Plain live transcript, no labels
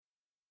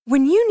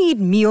When you need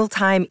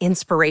mealtime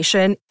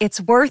inspiration,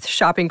 it's worth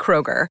shopping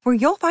Kroger, where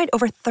you'll find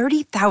over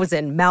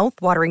 30,000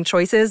 mouth-watering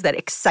choices that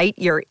excite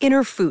your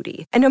inner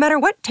foodie. And no matter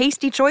what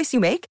tasty choice you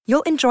make,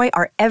 you'll enjoy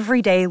our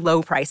everyday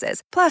low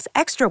prices, plus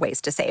extra ways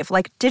to save,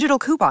 like digital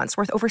coupons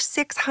worth over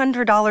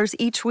 $600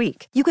 each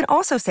week. You can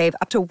also save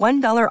up to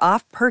 $1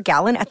 off per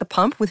gallon at the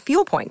pump with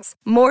fuel points.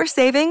 More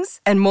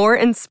savings and more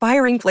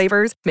inspiring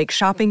flavors make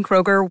shopping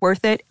Kroger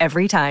worth it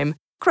every time.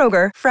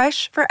 Kroger,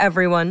 fresh for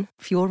everyone.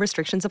 Fuel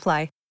restrictions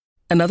apply.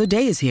 Another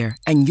day is here,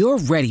 and you're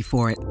ready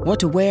for it. What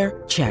to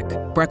wear? Check.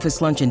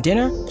 Breakfast, lunch, and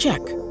dinner? Check.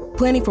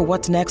 Planning for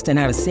what's next and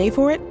how to save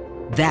for it?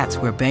 That's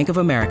where Bank of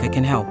America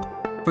can help.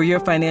 For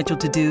your financial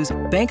to-dos,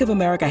 Bank of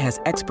America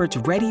has experts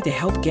ready to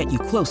help get you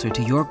closer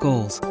to your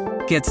goals.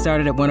 Get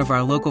started at one of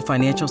our local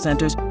financial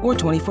centers or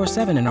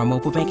 24/7 in our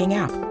mobile banking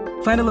app.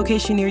 Find a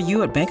location near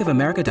you at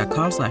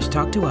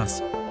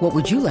bankofamerica.com/talktous. What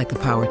would you like the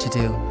power to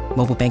do?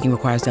 Mobile banking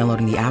requires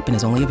downloading the app and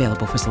is only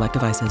available for select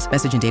devices.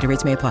 Message and data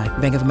rates may apply.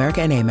 Bank of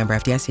America N.A., member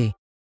FDIC.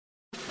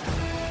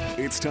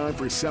 It's time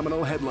for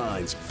Seminole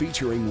Headlines,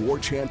 featuring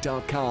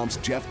WarChant.com's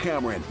Jeff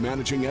Cameron,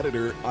 managing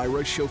editor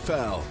Ira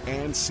Schofel,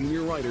 and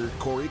senior writer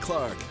Corey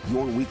Clark.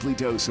 Your weekly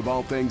dose of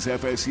all things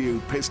FSU,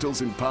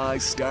 pistols, and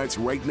pies starts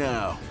right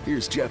now.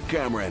 Here's Jeff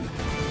Cameron.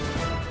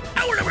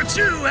 Hour number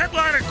 2,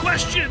 headliner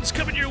questions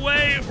coming your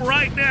way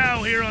right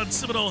now here on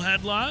Seminole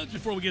Headlines.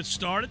 Before we get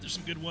started, there's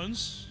some good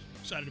ones.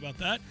 Excited about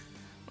that.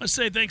 I want to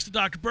say thanks to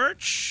Dr.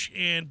 Birch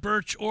and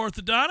Birch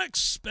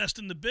Orthodontics, best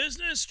in the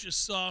business.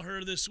 Just saw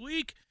her this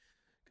week.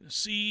 Going to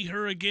see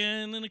her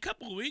again in a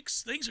couple of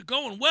weeks. Things are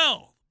going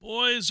well.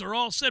 Boys are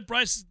all set.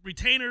 Bryce's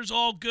retainers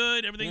all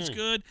good. Everything's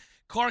good.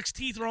 Clark's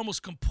teeth are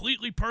almost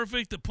completely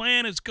perfect. The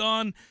plan has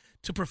gone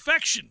to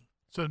perfection.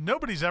 So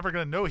nobody's ever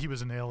going to know he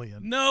was an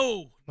alien.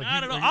 No,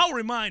 not at all. I'll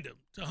remind him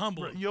to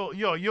humble him.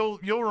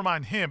 You'll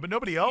remind him, but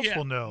nobody else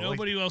will know.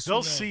 Nobody else will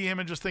know. They'll see him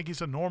and just think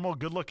he's a normal,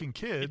 good-looking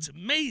kid. It's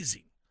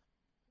amazing.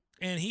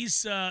 And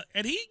he's you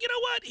know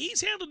what? He's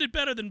handled it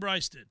better than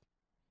Bryce did.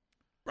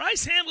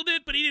 Bryce handled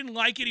it, but he didn't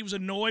like it. He was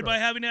annoyed by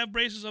having to have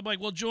braces. I'm like,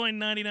 well, join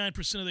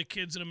 99% of the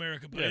kids in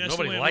America. But that's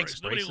nobody the way likes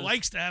it works. braces. Nobody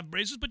likes to have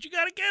braces, but you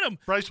got to get them.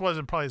 Bryce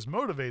wasn't probably as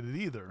motivated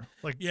either.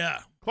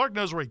 Clark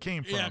knows where he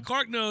came from. Yeah,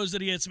 Clark knows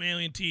that he had some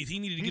alien teeth. He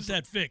needed to get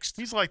that fixed.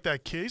 He's like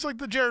that kid. He's like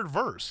the Jared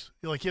Verse.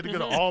 He had to go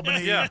to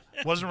Albany.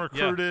 Wasn't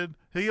recruited.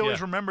 He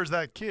always remembers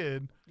that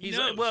kid. He's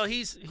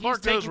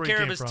taking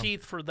care of his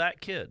teeth for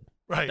that kid.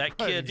 Right. That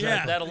kid,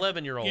 that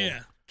 11-year-old.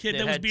 Yeah. Kid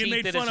that was being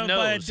made fun of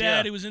by a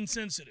dad who was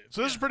insensitive.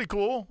 So this is pretty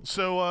cool.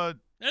 So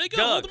there you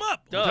go. Hold him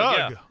up.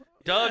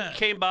 Doug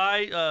came by,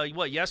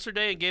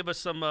 yesterday and gave us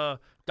some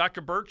Dr.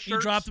 Birch shirts. You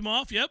dropped them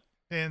off, yep.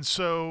 And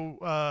so,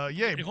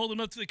 Can you hold them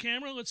up to the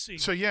camera? Let's see.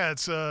 So,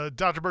 it's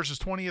Dr. Birch's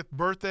 20th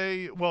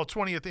birthday. Well,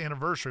 20th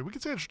anniversary. We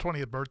could say it's her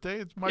 20th birthday.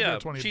 It might be her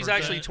 20th she's birthday.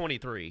 actually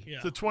 23. Yeah.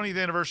 The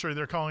 20th anniversary,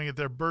 they're calling it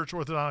their Birch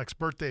Orthodontics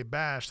Birthday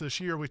Bash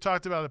this year. We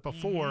talked about it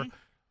before.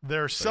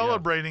 They're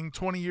celebrating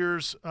 20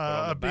 years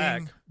of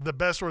being the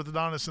best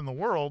orthodontist in the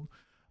world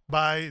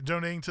by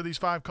donating to these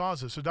 5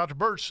 causes. So Dr.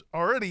 Birch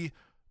already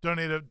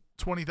donated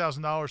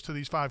 $20,000 to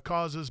these 5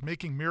 causes: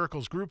 Making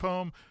Miracles Group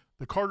Home,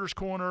 the Carter's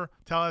Corner,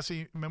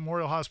 Tallahassee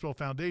Memorial Hospital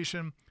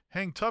Foundation,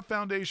 Hang Tough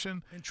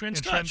Foundation, and Trench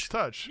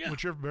Touch,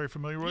 which you're very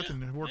familiar with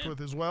and have worked with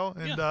as well.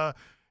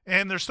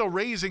 And they're still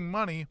raising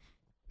money,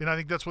 and I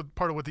think that's what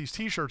part of what these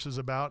T-shirts is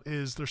about,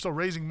 is they're still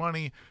raising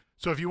money.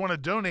 So if you want to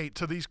donate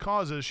to these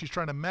causes, she's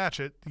trying to match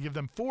it to give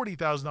them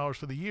 $40,000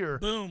 for the year.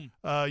 Boom.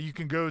 You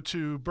can go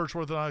to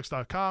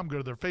birchorthodontics.com, go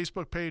to their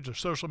Facebook page, their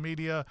social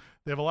media.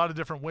 They have a lot of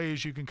different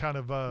ways you can kind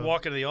of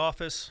walk into the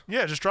office.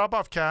 Yeah, just drop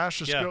off cash.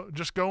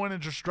 Just go in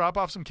and just drop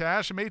off some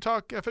cash and maybe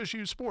talk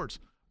FSU sports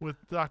with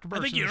Dr. Birch.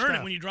 I think you earn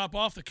it when you drop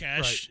off the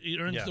cash. Right. It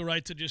earns the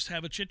right to just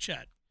have a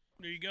chit-chat.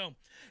 There you go.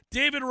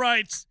 David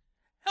writes,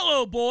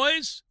 "Hello,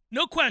 boys.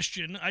 No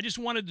question, I just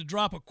wanted to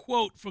drop a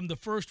quote from the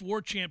first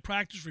War Chant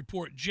practice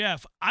report.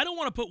 Jeff, I don't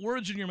want to put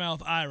words in your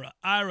mouth, Ira.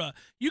 Ira,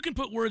 you can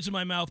put words in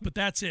my mouth, but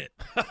that's it."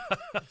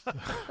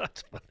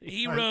 That's funny.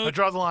 He wrote, I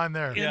draw the line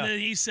there. And then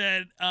he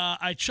said,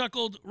 I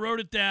chuckled, wrote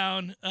it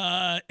down,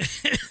 and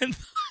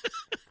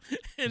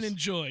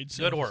enjoyed.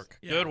 So, good work.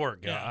 Good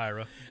work,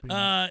 Ira.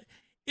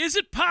 Is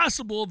it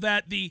possible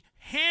that the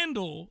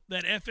handle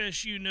that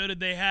FSU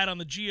noted they had on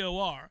the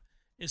GOR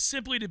is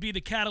simply to be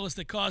the catalyst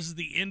that causes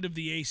the end of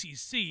the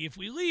ACC? If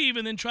we leave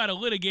and then try to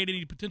litigate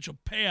any potential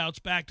payouts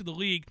back to the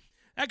league,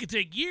 that could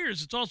take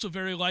years. It's also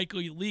very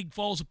likely the league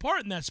falls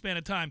apart in that span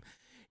of time.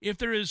 If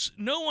there is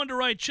no one to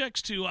write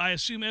checks to, I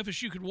assume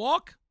FSU could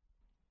walk?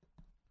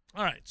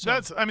 All right.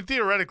 So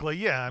theoretically,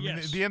 yeah.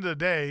 At the end of the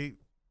day,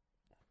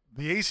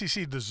 the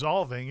ACC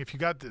dissolving, if you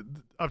got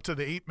up to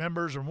the 8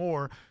 members or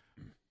more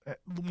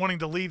wanting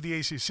to leave the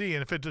ACC,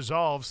 and if it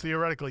dissolves,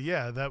 theoretically,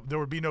 that there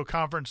would be no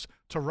conference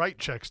to write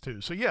checks to.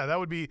 So, that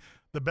would be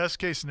the best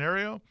case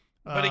scenario.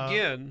 But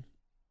again,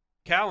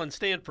 Cal and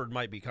Stanford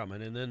might be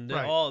coming, and then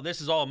this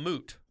is all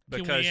moot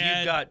because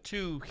you've got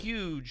 2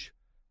 huge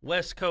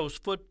West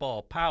Coast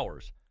football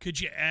powers. Could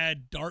you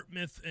add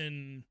Dartmouth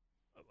and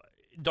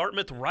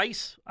Dartmouth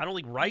Rice. I don't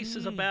think Rice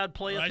is a bad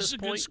play at this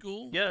point. Rice is a good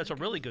school. Yeah, it's a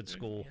really good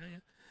school.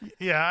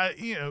 Yeah,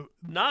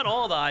 not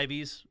all the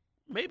Ivies.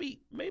 Maybe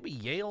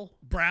Yale.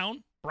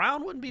 Brown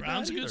wouldn't be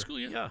Brown's bad a good either. school.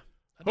 Yeah.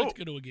 I'd like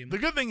to go to a game. The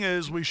good thing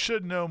is we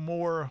should know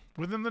more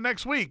within the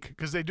next week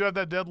because they do have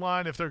that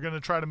deadline. If they're going to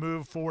try to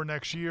move for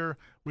next year,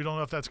 we don't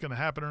know if that's going to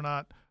happen or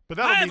not. But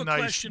that'll be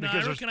nice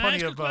because there's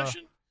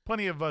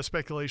plenty of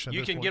speculation.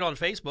 You can get on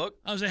Facebook.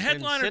 I was a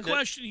headliner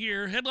question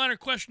here. Headliner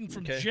question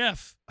from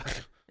Jeff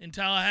in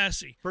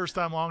Tallahassee. First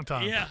time, long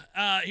time.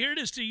 Yeah. Here it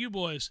is to you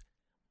boys.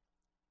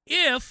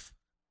 If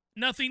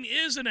nothing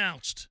is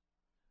announced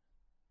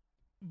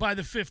by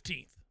the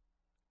 15th,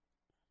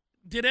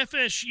 did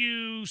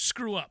FSU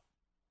screw up?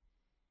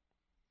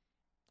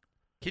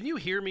 Can you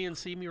hear me and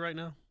see me right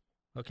now?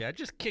 Okay, I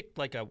just kicked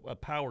like a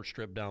power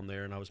strip down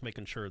there, and I was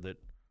making sure that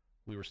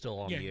we were still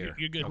on the air.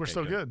 You're good. We're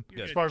still good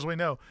as far as we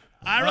know.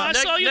 I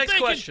saw you next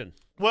thinking. Question.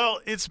 Well,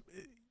 it's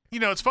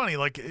funny.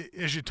 Like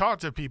as you talk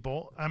to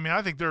people, I mean,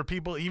 I think there are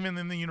people even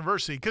in the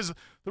university because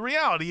the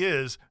reality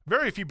is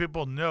very few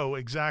people know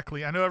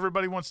exactly. I know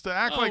everybody wants to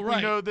act like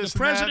we know this. The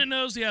president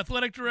knows. The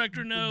athletic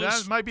director knows.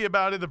 That might be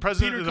about it. The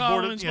president, Peter the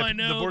board, Collins might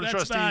know. the board of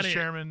That's trustees,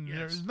 chairman. Yes.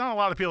 There's not a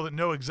lot of people that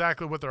know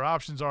exactly what their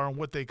options are and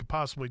what they could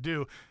possibly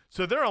do.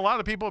 So there are a lot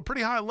of people at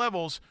pretty high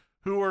levels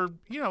who are,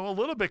 a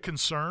little bit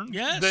concerned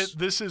that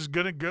this is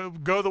going to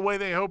go the way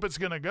they hope it's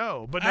going to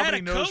go. But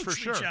nobody knows for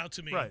sure. I had a coach reach out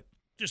to me, right?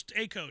 Just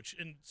a coach,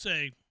 and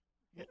say,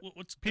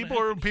 "What's people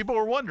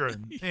are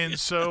wondering," and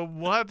so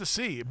we'll have to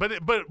see.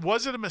 But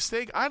was it a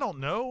mistake? I don't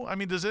know. I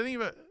mean, does any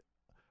of it?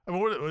 I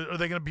mean, are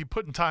they going to be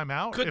put in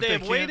timeout? Could they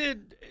have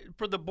waited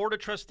for the board of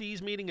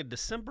trustees meeting in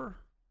December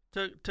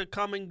to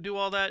come and do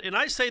all that? And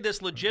I say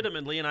this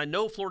legitimately, and I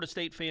know Florida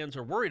State fans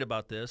are worried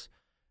about this.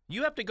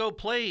 You have to go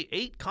play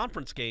 8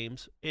 conference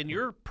games in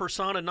your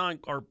programma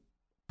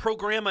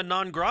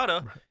non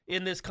grata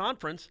in this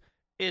conference,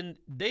 and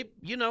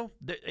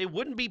we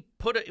wouldn't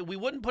put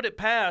it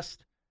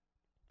past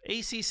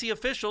ACC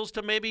officials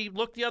to maybe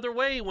look the other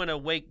way when a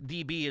Wake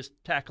DB is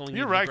tackling.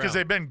 You're right, because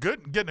they've been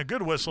getting a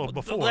good whistle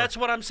before. That's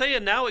what I'm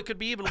saying. Now it could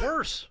be even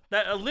worse.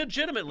 That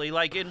legitimately,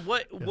 like in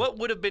what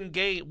would have been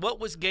gained? What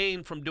was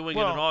gained from doing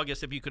it in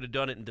August if you could have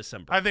done it in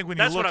December? I think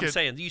that's what I'm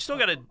saying. You still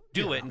got to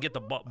do it and get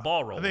the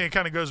ball rolling. I think it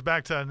kind of goes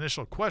back to that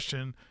initial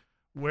question,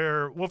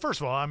 where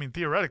first of all, I mean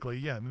theoretically,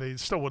 they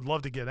still would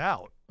love to get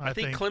out. I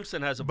think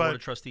Clemson has a board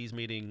of trustees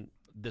meeting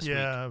this week.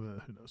 Yeah,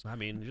 who knows? I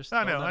mean, just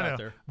I know. Out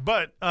there.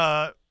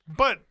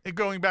 But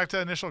going back to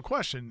that initial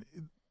question,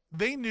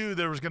 they knew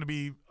there was going to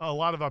be a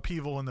lot of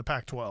upheaval in the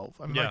Pac-12.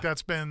 I mean,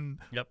 that's been,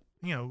 it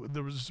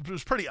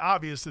was pretty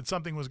obvious that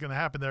something was going to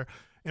happen there.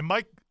 And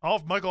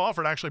Michael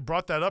Alford actually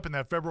brought that up in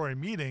that February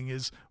meeting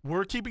is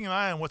we're keeping an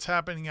eye on what's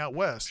happening out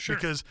west. Sure.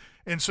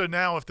 And so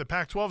now if the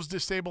Pac-12 is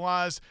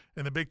destabilized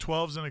and the Big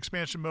 12's in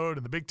expansion mode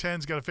and the Big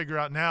 10's got to figure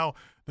out now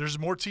there's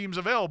more teams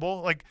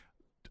available. Like,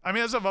 I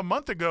mean, as of a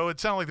month ago, it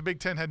sounded like the Big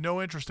 10 had no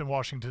interest in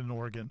Washington and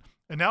Oregon.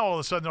 And now all of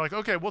a sudden they're like,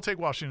 okay, we'll take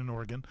Washington and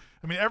Oregon.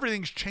 I mean,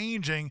 everything's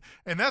changing.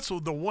 And that's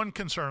the one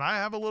concern I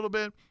have a little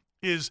bit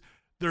is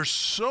there's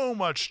so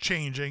much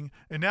changing.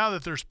 And now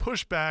that there's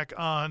pushback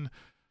on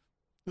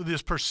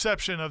this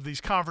perception of these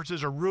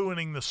conferences are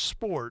ruining the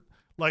sport,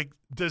 like,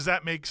 does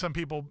that make some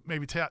people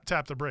maybe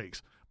tap the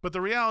brakes? But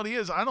the reality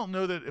is I don't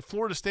know that if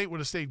Florida State would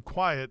have stayed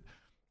quiet,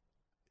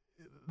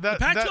 the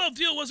Pac-12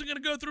 deal wasn't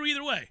going to go through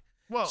either way.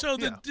 Well, so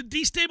the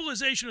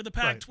destabilization of the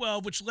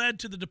Pac-12, which led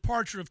to the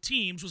departure of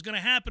teams, was going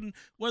to happen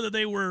whether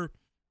they were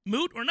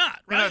moot or not,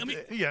 right?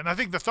 And I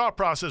think the thought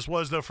process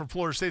was, though, from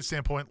Florida State's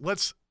standpoint,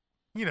 let's,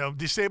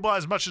 destabilize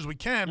as much as we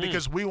can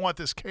because we want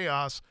this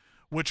chaos,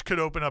 which could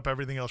open up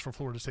everything else for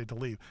Florida State to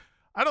leave.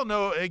 I don't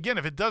know, again,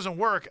 if it doesn't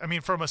work, I mean,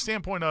 from a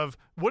standpoint of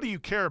what do you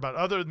care about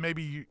other than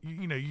maybe,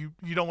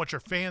 you don't want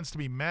your fans to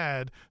be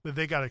mad that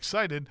they got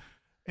excited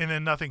and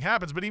then nothing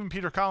happens. But even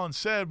Peter Collins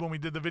said when we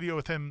did the video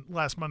with him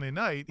last Monday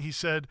night, he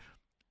said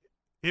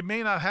it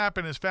may not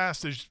happen as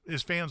fast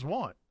as fans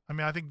want. I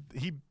mean, I think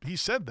he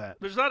said that.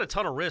 There's not a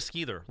ton of risk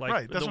either.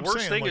 Like that's the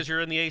worst thing is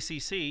you're in the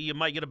ACC, you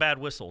might get a bad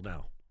whistle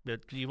now.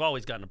 You've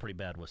always gotten a pretty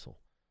bad whistle.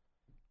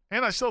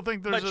 And I still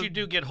think you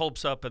do get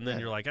hopes up, and then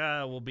you're like,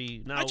 we'll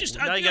be now.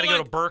 Now you got to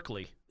go to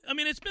Berkeley. I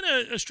mean, it's been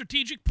a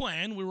strategic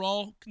plan. We're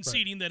all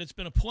conceding that it's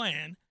been a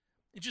plan.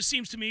 It just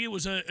seems to me it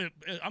was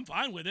I'm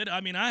fine with it.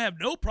 I mean, I have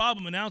no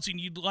problem announcing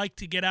you'd like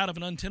to get out of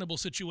an untenable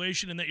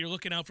situation and that you're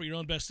looking out for your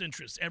own best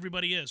interests.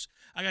 Everybody is.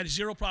 I got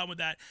zero problem with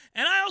that.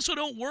 And I also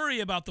don't worry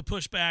about the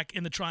pushback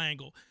in the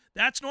triangle.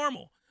 That's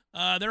normal.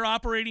 They're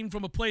operating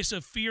from a place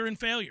of fear and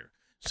failure.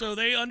 So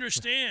they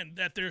understand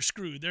that they're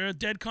screwed. They're a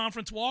dead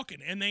conference walking,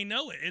 and they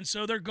know it. And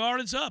so their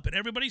guard is up, and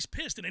everybody's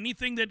pissed. And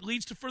anything that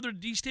leads to further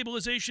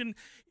destabilization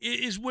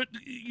is what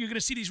you're going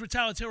to see these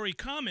retaliatory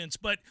comments.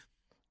 But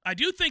I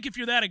do think if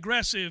you're that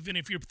aggressive and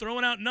if you're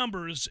throwing out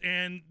numbers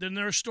and then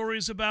there are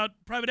stories about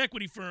private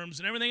equity firms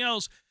and everything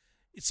else,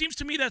 it seems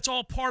to me that's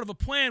all part of a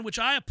plan, which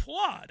I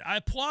applaud. I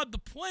applaud the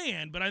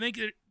plan, but I think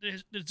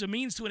it's a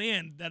means to an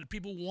end that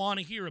people want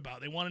to hear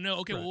about. They want to know,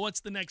 okay, well, what's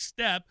the next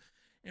step?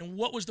 And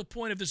what was the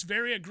point of this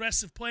very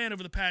aggressive plan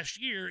over the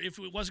past year if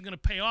it wasn't going to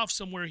pay off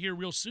somewhere here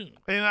real soon?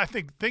 And I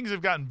think things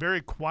have gotten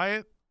very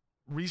quiet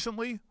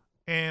recently,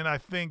 and I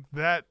think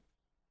that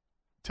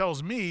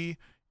tells me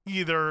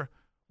either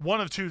one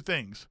of two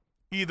things.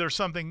 Either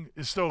something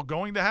is still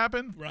going to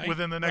happen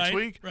within the next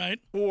week,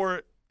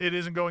 or it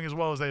isn't going as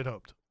well as they had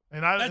hoped.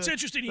 And that's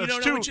interesting. You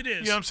don't know which it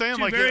is. You know what I'm saying?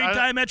 Two very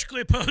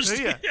diametrically opposed.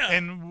 Yeah,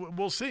 and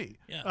we'll see.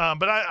 Yeah.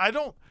 But I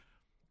don't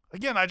 –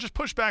 again, I just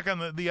push back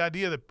on the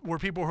idea that where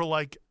people who are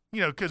like –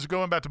 because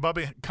going back to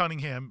Bubba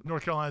Cunningham,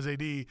 North Carolina's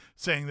AD,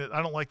 saying that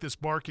I don't like this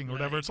barking or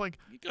whatever, it's like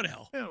 – you go to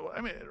hell.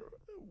 I mean,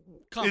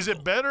 is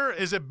it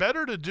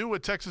better to do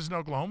what Texas and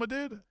Oklahoma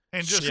did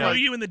and just throw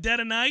you in the dead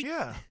of night?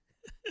 Yeah.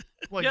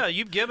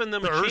 You've given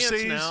them a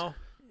chance now.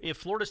 If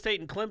Florida State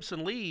and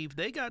Clemson leave,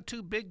 they got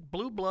two big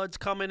blue bloods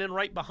coming in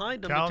right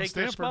behind them Cal to take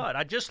their spot.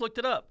 I just looked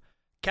it up.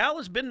 Cal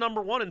has been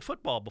number 1 in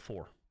football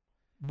before.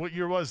 What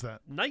year was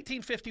that?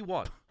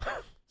 1951.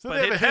 So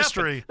they have a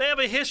history. They have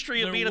a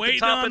history of being at the waiting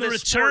top on of the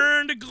this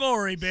return sport. to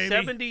glory, baby.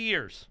 70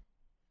 years.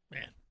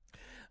 Man.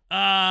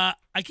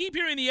 I keep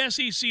hearing the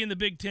SEC and the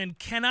Big Ten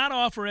cannot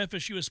offer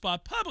FSU a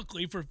spot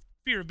publicly for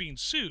fear of being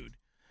sued.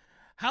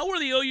 How were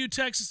the OU,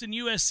 Texas, and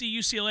USC,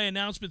 UCLA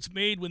announcements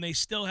made when they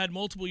still had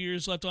multiple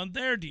years left on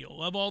their deal?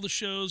 Love all the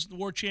shows, the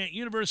War Chant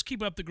universe.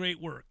 Keep up the great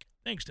work.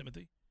 Thanks,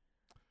 Timothy.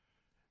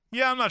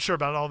 Yeah, I'm not sure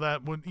about all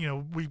that. When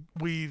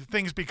we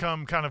things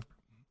become kind of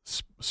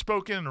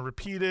spoken or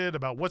repeated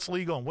about what's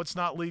legal and what's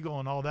not legal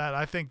and all that.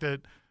 I think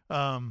that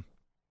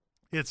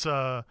it's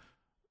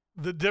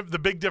the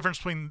big difference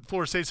between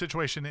Florida State's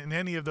situation and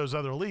any of those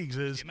other leagues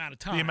is the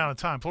amount of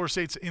time. Florida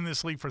State's in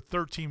this league for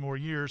 13 more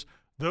years.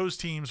 Those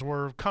teams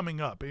were coming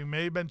up. It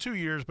may have been 2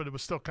 years, but it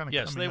was still kind of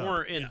coming up. Yes, they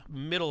weren't in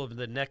middle of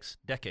the next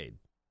decade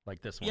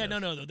like this one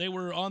is. No. They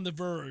were on the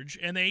verge,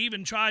 and they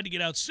even tried to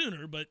get out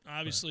sooner, but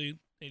obviously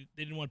they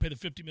didn't want to pay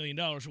the $50 million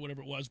or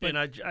whatever it was. But,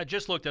 and I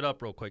just looked it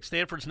up real quick.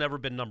 Stanford's never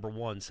been number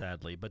 1,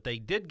 sadly, but they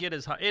did get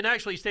as high. And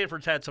actually,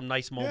 Stanford's had some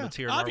nice moments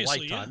here in our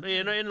lifetime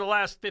in the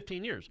last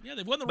 15 years. Yeah,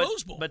 they've won the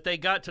Rose Bowl. But they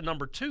got to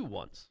number 2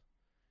 once,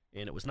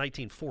 and it was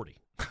 1940.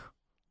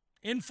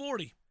 In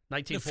 40.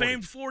 1940. The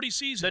famed 40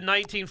 season. The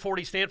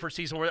 1940 Stanford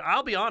season where,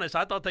 I'll be honest,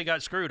 I thought they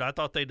got screwed. I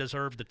thought they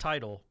deserved the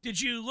title. Did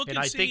you look and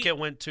I see think it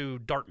went to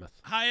Dartmouth.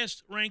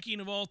 Highest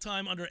ranking of all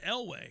time under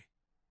Elway.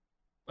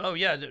 Oh,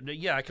 yeah,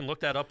 I can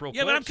look that up real quick.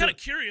 Yeah, but I'm kind of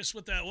curious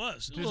what that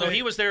was. So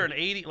he was there in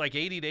 80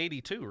 to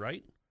 82,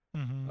 right?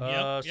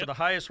 Mm-hmm. So the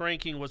highest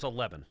ranking was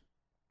 11.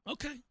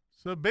 Okay.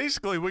 So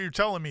basically what you're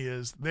telling me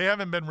is they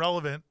haven't been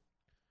relevant.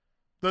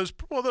 Those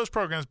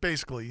programs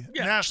basically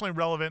nationally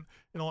relevant,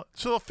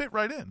 so they'll fit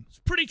right in. It's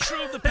pretty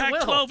true of the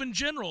Pac-12 in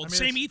general.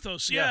 Same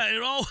ethos. Yeah,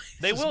 it all.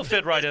 They will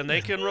fit right in.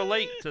 They can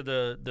relate to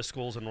the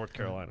schools in North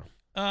Carolina.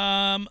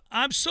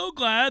 I'm so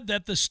glad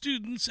that the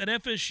students at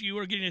FSU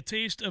are getting a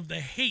taste of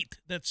the hate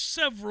that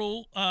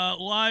several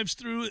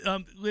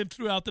lived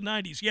throughout the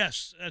 90s.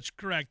 Yes, that's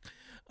correct.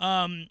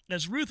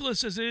 As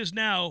ruthless as it is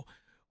now,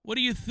 what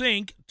do you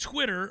think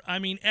Twitter,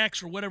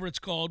 X or whatever it's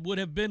called, would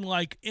have been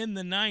like in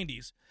the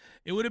 90s?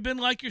 It would have been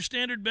like your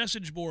standard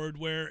message board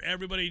where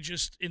everybody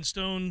just in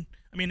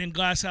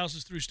glass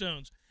houses threw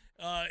stones.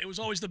 It was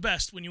always the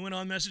best. When you went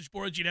on message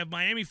boards, you'd have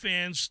Miami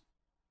fans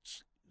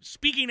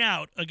speaking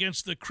out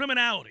against the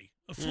criminality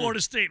of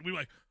Florida State. We were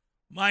like,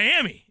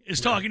 Miami is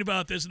talking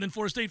about this, and then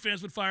Florida State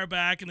fans would fire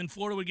back, and then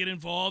Florida would get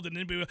involved, and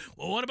then be like,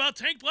 well, what about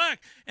Tank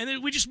Black? And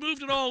then we just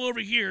moved it all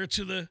over here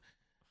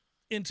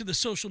into the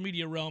social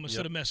media realm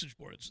instead of message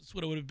boards. That's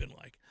what it would have been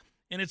like.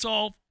 And it's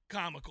all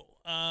comical.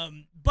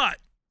 But,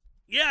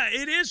 yeah,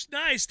 it is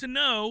nice to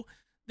know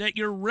that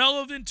you're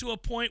relevant to a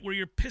point where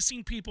you're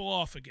pissing people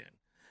off again.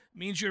 It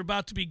means you're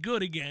about to be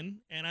good again,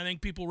 and I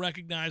think people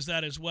recognize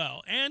that as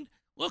well. And,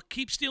 look,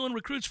 keep stealing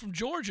recruits from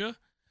Georgia.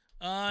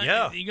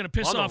 You're going to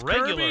piss off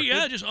Kirby?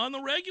 Yeah, just on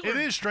the regular. It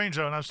is strange,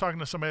 though, and I was talking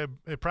to somebody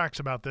at practice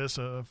about this,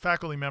 a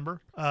faculty member.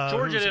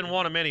 Georgia didn't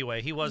want him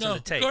anyway. He wasn't a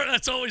take.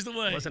 That's always the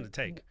way. He wasn't a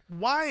take.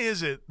 Why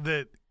is it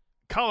that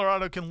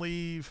Colorado can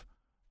leave,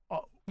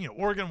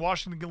 Oregon,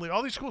 Washington can leave,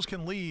 all these schools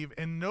can leave,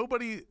 and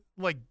nobody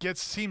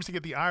seems to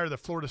get the ire that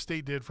Florida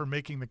State did for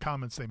making the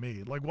comments they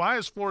made? Like, why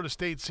is Florida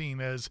State seen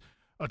as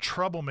a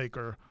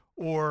troublemaker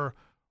or,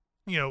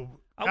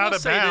 out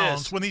of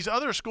bounds when these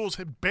other schools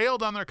had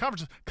bailed on their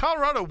conferences?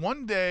 Colorado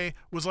one day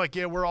was like,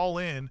 yeah, we're all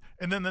in,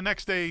 and then the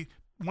next day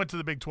went to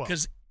the Big 12.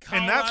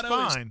 And that's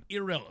fine. Is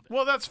irrelevant.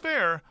 Well, that's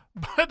fair,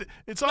 but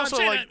it's also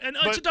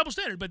it's a double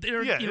standard, but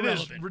they're irrelevant.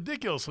 It is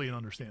ridiculously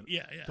understandable.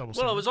 Yeah.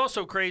 Well, it was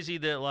also crazy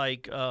that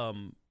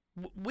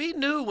we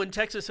knew when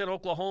Texas and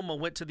Oklahoma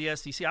went to the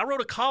SEC. I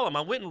wrote a column.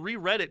 I went and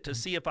reread it to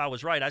see if I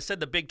was right. I said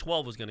the Big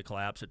 12 was going to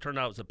collapse. It turned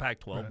out it was the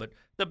Pac-12, but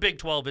the Big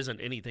 12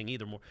 isn't anything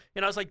either more.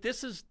 And I was like,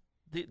 this is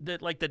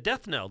the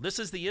death knell. This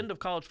is the end of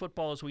college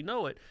football as we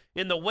know it.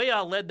 And the way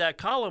I led that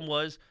column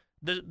was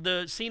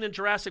the scene in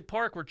Jurassic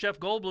Park where Jeff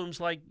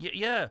Goldblum's like,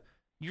 yeah,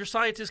 your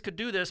scientists could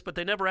do this, but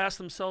they never asked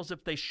themselves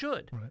if they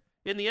should. Right.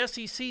 And the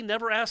SEC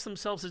never asked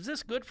themselves, is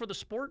this good for the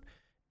sport?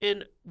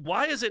 And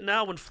why is it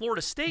now when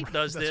Florida State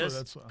does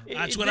this?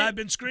 That's what I've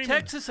been screaming.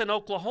 Texas and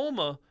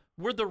Oklahoma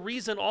were the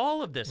reason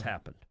all of this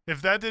happened.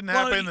 If that didn't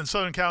happen, then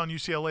Southern Cal and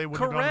UCLA wouldn't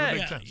have gone to the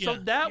Big Ten. So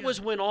that was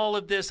when all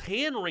of this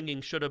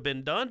hand-wringing should have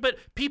been done. But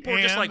people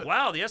were just like,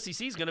 wow, the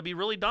SEC is going to be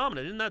really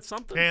dominant. Isn't that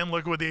something? And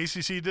look what the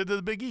ACC did to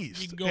the Big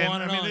East. You can go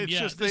on and on. It's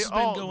just this they has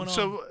all been going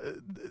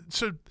on.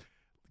 So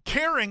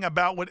caring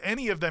about what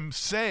any of them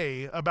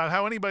say about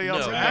how anybody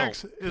else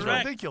acts is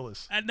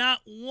ridiculous. And not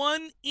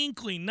one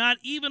inkling, not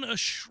even a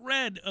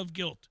shred of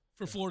guilt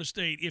for Florida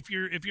State. If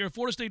you're a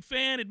Florida State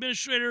fan,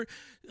 administrator,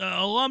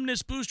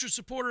 alumnus, booster,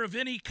 supporter of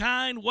any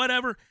kind,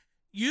 whatever,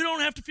 you don't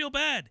have to feel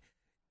bad.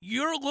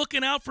 You're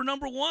looking out for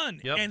number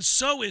one, and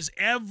so is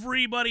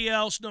everybody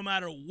else, no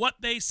matter what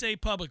they say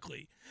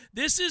publicly.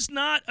 This is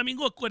not – I mean,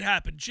 look what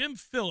happened. Jim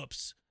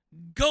Phillips,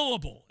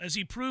 gullible as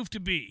he proved to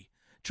be,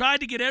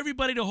 tried to get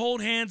everybody to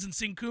hold hands and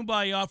sing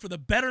Kumbaya for the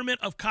betterment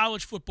of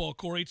college football,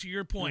 Corey, to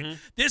your point.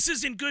 This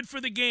isn't good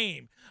for the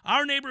game.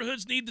 Our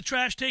neighborhoods need the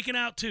trash taken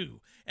out too.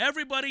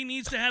 Everybody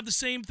needs to have the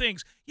same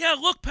things. Yeah,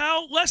 look,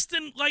 pal, less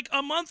than like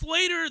a month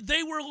later,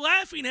 they were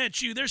laughing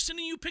at you. They're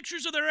sending you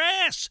pictures of their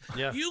ass.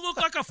 Yeah. You look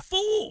like a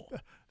fool.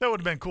 That would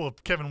have been cool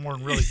if Kevin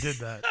Warren really did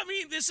that. I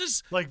mean, this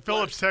is – like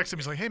Phillips texted him.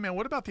 He's like, hey, man,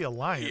 what about the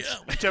Alliance?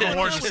 Yeah. Kevin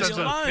Warren just sends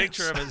a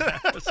picture of his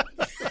ass.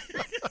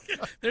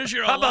 There's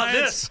your How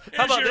alliance.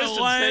 How about this?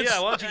 Alliance.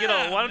 Why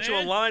don't you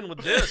align with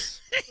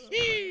this?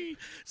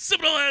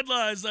 Seminole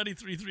Headlines,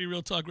 93.3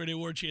 Real Talk Radio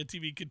War Chant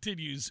TV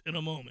continues in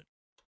a moment.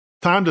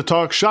 Time to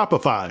talk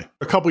Shopify.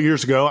 A couple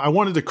years ago, I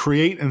wanted to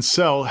create and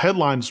sell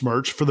Headlines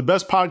merch for the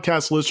best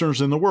podcast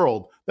listeners in the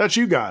world. That's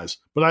you guys.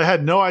 But I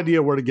had no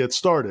idea where to get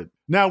started.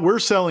 Now we're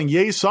selling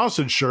Yay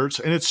Sausage shirts,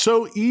 and it's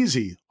so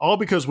easy, all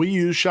because we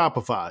use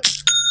Shopify.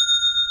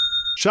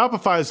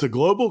 Shopify is the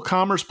global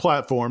commerce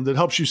platform that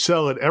helps you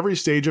sell at every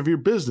stage of your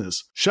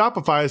business.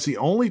 Shopify is the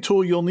only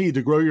tool you'll need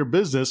to grow your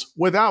business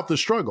without the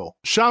struggle.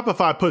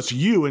 Shopify puts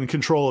you in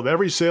control of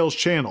every sales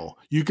channel.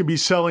 You could be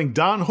selling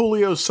Don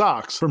Julio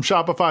socks from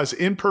Shopify's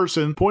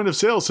in-person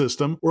point-of-sale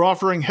system or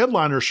offering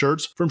headliner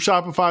shirts from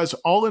Shopify's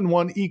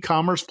all-in-one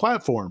e-commerce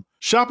platform.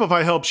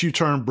 Shopify helps you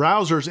turn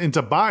browsers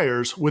into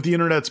buyers with the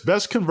internet's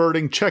best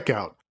converting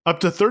checkout, up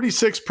to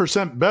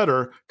 36%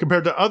 better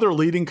compared to other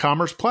leading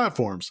commerce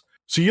platforms.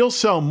 So you'll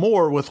sell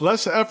more with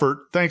less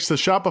effort thanks to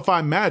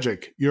Shopify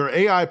Magic, your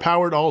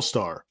AI-powered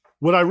all-star.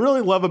 What I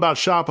really love about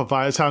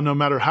Shopify is how no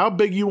matter how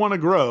big you want to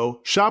grow,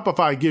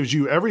 Shopify gives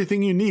you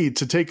everything you need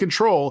to take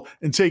control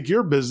and take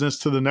your business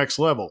to the next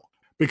level.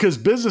 Because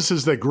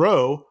businesses that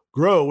grow,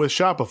 grow with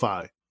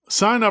Shopify.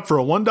 Sign up for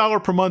a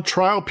 $1 per month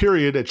trial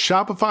period at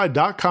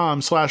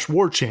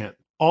shopify.com/warchant,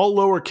 all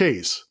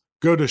lowercase.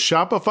 Go to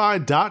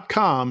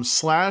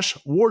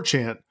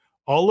shopify.com/warchant,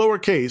 all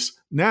lowercase,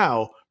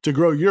 now to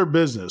grow your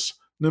business,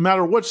 no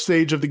matter what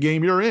stage of the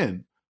game you're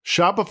in.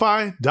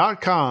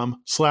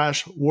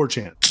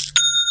 Shopify.com/warchant.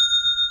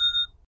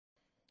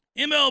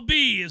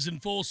 MLB is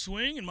in full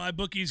swing, and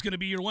MyBookie is going to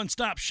be your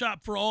one-stop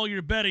shop for all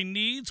your betting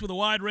needs with a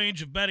wide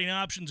range of betting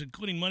options,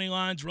 including money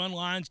lines, run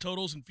lines,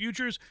 totals, and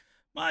futures.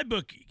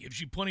 MyBookie gives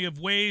you plenty of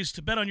ways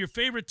to bet on your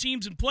favorite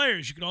teams and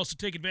players. You can also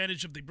take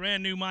advantage of the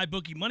brand-new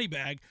MyBookie Money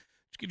Bag,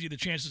 which gives you the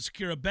chance to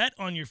secure a bet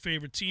on your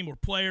favorite team or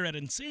player at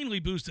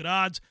insanely boosted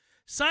odds.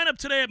 Sign up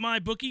today at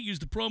MyBookie. Use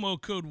the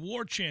promo code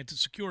WARCHANT to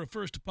secure a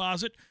first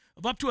deposit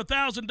of up to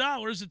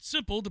 $1,000. It's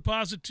simple.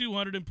 Deposit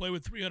 $200 and play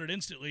with $300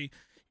 instantly.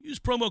 Use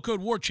promo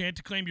code WARCHANT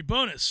to claim your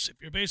bonus.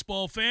 If you're a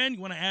baseball fan,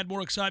 you want to add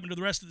more excitement to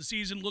the rest of the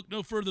season, look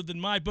no further than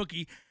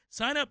MyBookie.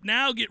 Sign up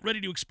now. Get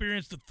ready to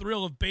experience the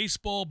thrill of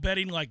baseball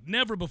betting like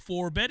never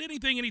before. Bet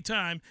anything,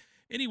 anytime,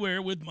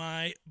 anywhere with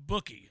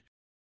MyBookie.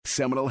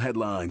 Seminole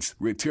Headlines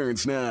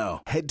returns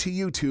now. Head to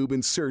YouTube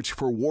and search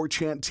for War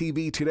Chant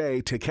TV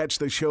today to catch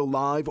the show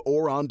live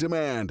or on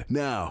demand.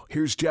 Now,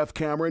 here's Jeff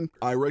Cameron,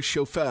 Ira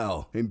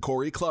Schofel, and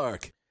Corey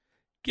Clark.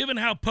 Given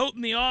how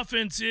potent the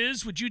offense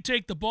is, would you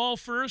take the ball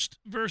first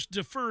versus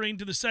deferring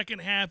to the second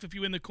half if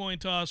you win the coin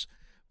toss?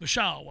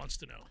 Vishal wants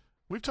to know.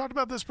 We've talked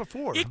about this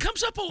before. It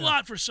comes up a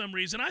lot for some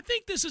reason. I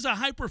think this is a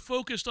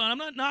hyper-focused on – I'm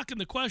not knocking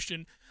the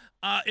question.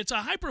 It's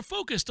a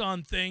hyper-focused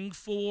on thing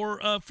for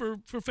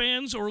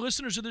fans or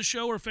listeners of this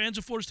show or fans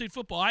of Florida State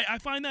football. I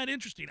find that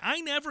interesting. I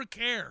never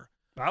care.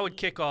 I would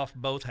kick off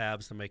both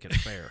halves to make it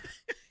fair.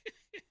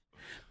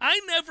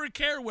 I never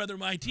care whether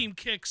my team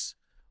kicks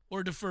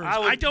or defers.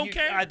 I don't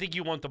care. I think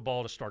you want the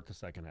ball to start the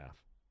second half.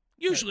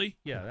 Usually.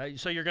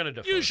 So you're going to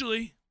defer.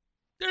 Usually.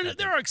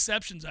 There are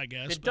exceptions, I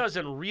guess. It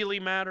doesn't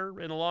really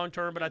matter in the long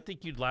term, but I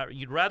think you'd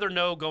rather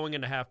know going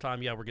into halftime,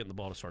 we're getting the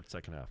ball to start the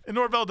second half. And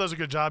Norvell does a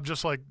good job,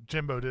 just like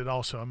Jimbo did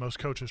also. And most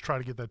coaches try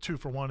to get that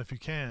 2-for-1 if you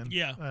can.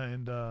 Yeah.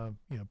 And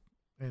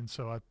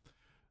so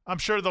I'm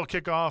sure they'll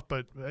kick off,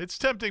 but it's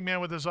tempting,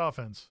 man, with this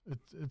offense. It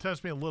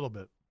tempts me a little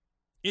bit.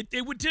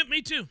 It would tempt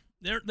me too.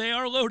 They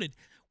are loaded.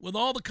 With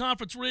all the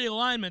conference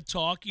realignment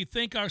talk, you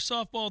think our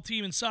softball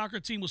team and soccer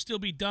team will still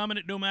be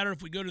dominant no matter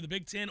if we go to the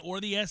Big Ten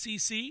or the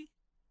SEC?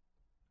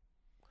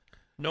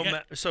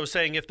 So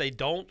saying if they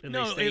don't and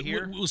they stay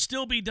here? Will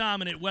still be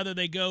dominant whether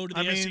they go to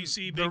the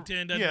SEC, Big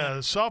Ten. The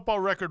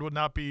softball record would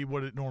not be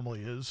what it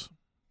normally is.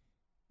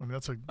 I mean,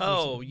 that's a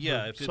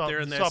if they're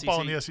in the softball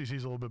SEC. in the SEC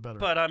is a little bit better.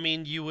 But I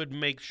mean, you would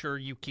make sure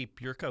you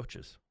keep your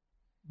coaches.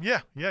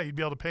 Yeah, you'd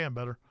be able to pay them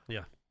better.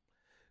 Yeah.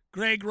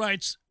 Greg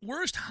writes,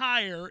 worst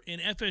hire in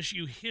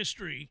FSU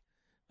history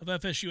of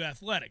FSU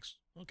athletics.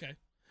 Okay.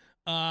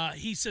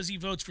 He says he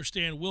votes for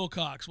Stan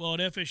Wilcox. Well, at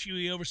FSU,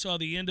 he oversaw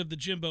the end of the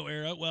Jimbo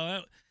era.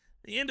 Well,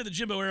 the end of the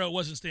Jimbo era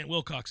wasn't Stan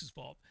Wilcox's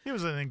fault. He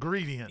was an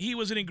ingredient. He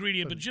was an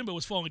ingredient, but Jimbo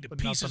was falling to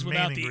but not pieces the main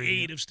without the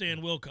ingredient. aid of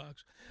Stan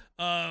Wilcox.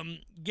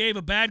 Gave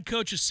a bad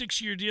coach a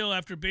 6-year deal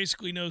after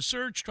basically no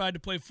search, tried to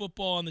play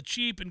football on the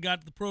cheap and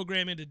got the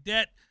program into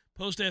debt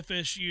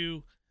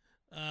post-FSU.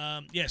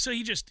 So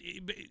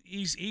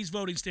he's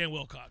voting Stan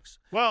Wilcox.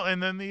 Well,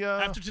 and then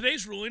After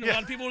today's ruling, a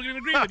lot of people are going to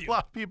agree with you. A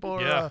lot of people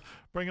are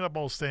bringing up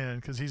old Stan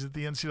because he's at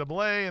the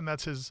NCAA, and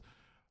that's his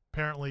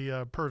apparently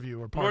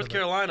purview or part North of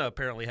Carolina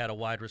apparently had a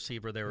wide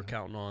receiver they were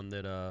counting on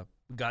that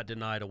got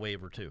denied a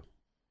waiver too.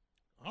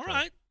 All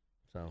right.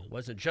 So it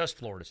wasn't just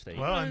Florida State.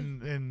 Well,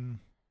 and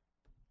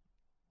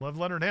love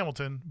Leonard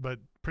Hamilton, but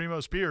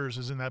Primo Spears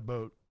is in that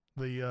boat.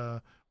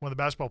 The one of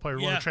the basketball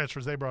players, one of the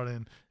transfers they brought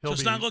in. So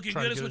it's not looking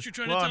good, is what you're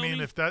trying to tell me? Well, I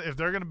mean, if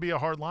they're going to be a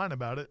hard line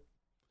about it,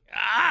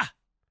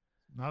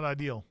 not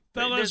ideal.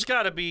 There's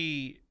got to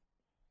be.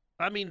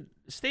 I mean,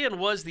 Stan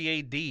was the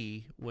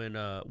AD when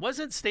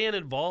wasn't Stan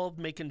involved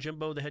making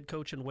Jimbo the head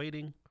coach in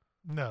waiting?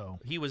 No,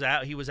 he was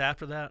out. He was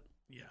after that.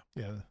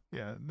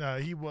 Yeah. No,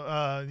 he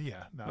was.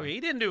 No. Okay, he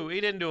didn't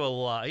do a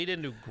lot. He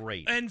didn't do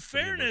great. And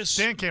fairness,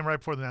 Stan came right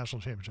before the national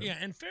championship. Yeah,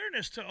 and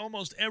fairness to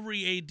almost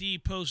every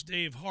AD post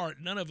Dave Hart,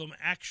 none of them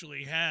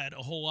actually had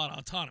a whole lot of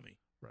autonomy.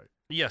 Right.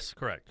 Yes,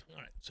 correct. All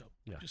right. So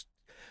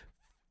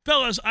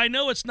fellas, I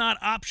know it's not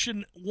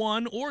option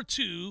 1 or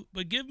 2,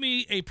 but give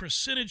me a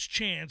percentage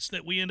chance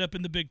that we end up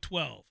in the Big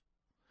 12.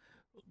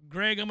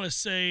 Greg, I'm going to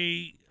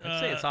say I'd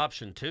say it's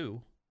option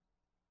 2.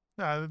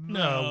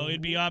 No, it'd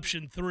be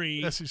option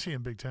 3. SEC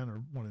and Big 10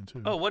 are 1 and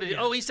 2. Oh, what did he?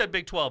 Oh, he said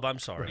Big 12. I'm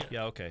sorry. Right.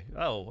 Yeah, okay.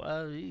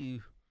 Oh,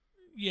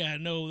 yeah,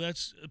 no,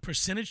 that's a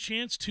percentage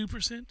chance,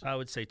 2%. I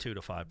would say 2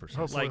 to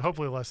 5%.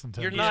 Hopefully less than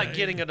 10. You're not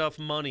getting enough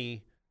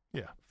money.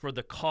 Yeah. For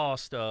the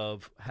cost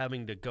of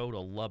having to go to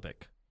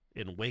Lubbock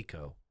in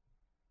Waco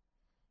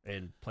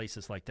and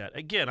places like that.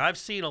 Again, I've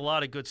seen a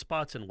lot of good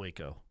spots in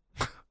Waco.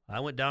 I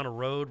went down a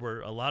road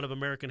where a lot of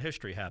American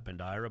history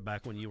happened, Ira,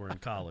 back when you were in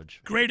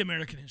college. Great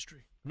American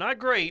history. Not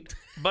great,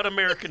 but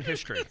American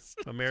history.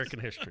 American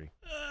history.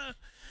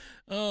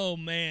 Oh,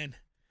 man.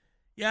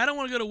 Yeah, I don't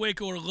want to go to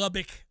Waco or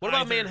Lubbock. What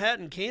about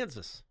Manhattan,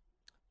 Kansas?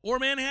 Or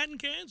Manhattan,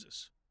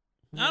 Kansas.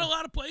 Not a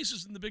lot of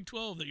places in the Big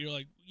 12 that you're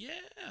like, yeah.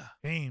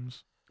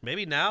 Ames.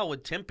 Maybe now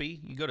with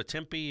Tempe. You go to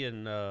Tempe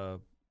and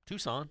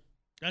Tucson.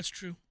 That's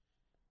true.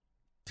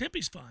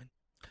 Tempe's fine.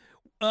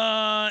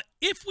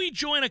 If we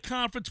join a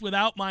conference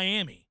without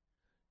Miami,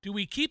 do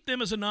we keep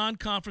them as a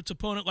non-conference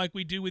opponent like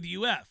we do with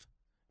UF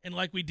and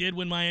like we did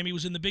when Miami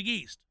was in the Big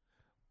East?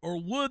 Or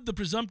would the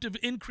presumptive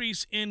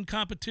increase in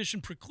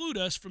competition preclude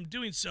us from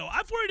doing so?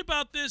 I've worried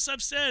about this.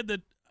 I've said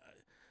that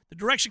the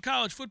direction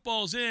college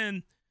football is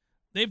in,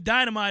 they've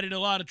dynamited a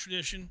lot of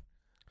tradition.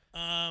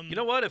 You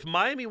know what? If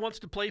Miami wants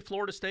to play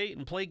Florida State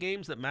and play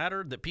games that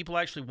matter, that people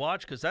actually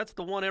watch, because that's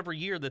the one every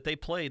year that they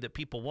play that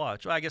people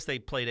watch. Well, I guess they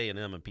played A&M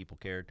and people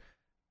cared.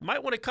 You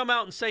might want to come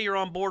out and say you're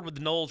on board with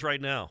the Noles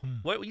right now.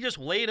 What, you just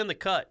lay it in the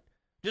cut.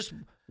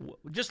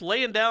 Just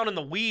laying down in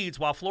the weeds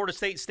while Florida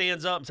State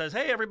stands up and says,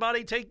 "Hey,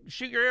 everybody,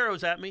 shoot your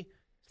arrows at me."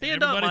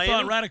 Stand up, Miami.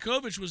 Everybody thought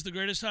Radakovich was the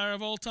greatest hire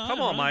of all time.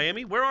 Come on, right?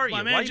 Miami. Where are you?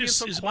 Why are you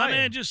so quiet? Is my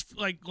man just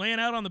like laying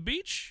out on the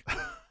beach?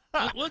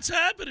 What's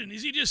happening?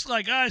 Is he just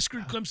like, I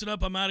screwed Clemson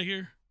up, I'm out of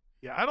here?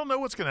 Yeah, I don't know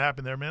what's going to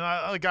happen there, man.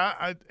 I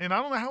don't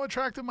know how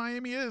attractive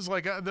Miami is.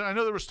 Like, I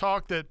know there was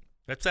talk that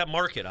that's that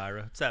market,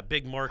 Ira. It's that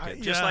big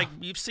market. Just like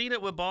you've seen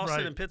it with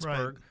Boston and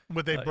Pittsburgh. Right.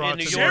 What they brought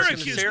in to New York,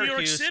 Syracuse, New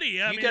York City.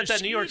 You got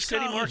that New York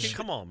City market.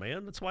 Come on,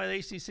 man. That's why the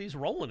ACC's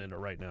rolling in it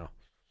right now.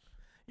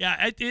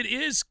 Yeah, it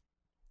is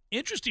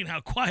interesting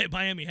how quiet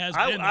Miami has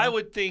been. I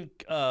would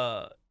think.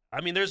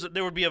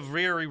 There would be a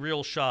very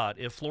real shot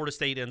if Florida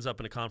State ends up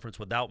in a conference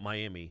without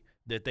Miami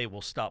that they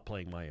will stop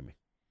playing Miami,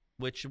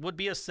 which would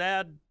be a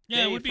sad.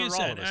 Yeah, it would be for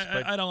sad. all of us,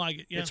 I don't like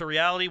it. Yeah. It's a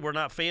reality. We're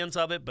not fans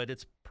of it, but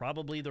it's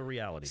probably the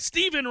reality.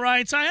 Stephen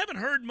writes, I haven't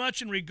heard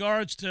much in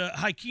regards to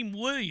Hakeem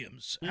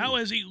Williams. How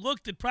has he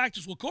looked at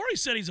practice? Well, Corey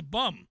said he's a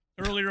bum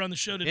earlier on the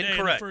show today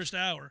in the first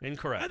hour.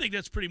 Incorrect. I think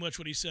that's pretty much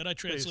what he said. I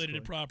translated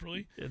it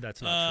properly.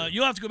 That's not true.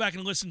 You'll have to go back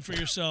and listen for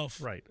yourself.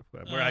 Right.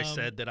 Where I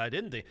said that I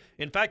didn't think.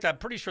 In fact, I'm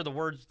pretty sure the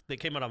words that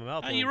came out of my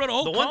mouth were, you wrote a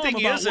whole the one thing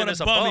column he about isn't what is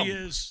a a bum bum. he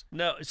is.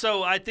 No,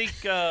 so I think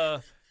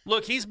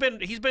look, he's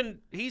been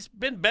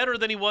better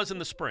than he was in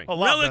the spring.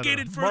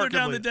 Relegated further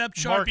down the depth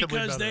chart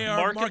because they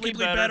are markedly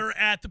better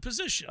at the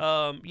position.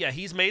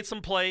 He's made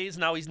some plays.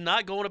 Now, he's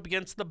not going up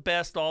against the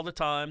best all the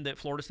time that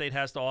Florida State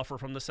has to offer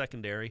from the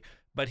secondary,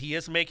 but he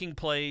is making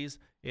plays,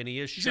 and he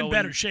is showing in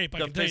better shape,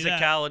 the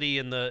physicality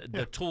and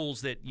the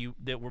tools that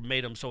were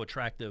made him so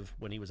attractive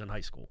when he was in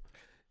high school.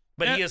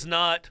 But he is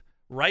not,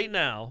 right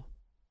now,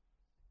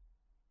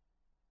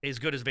 as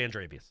good as Van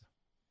Dravius.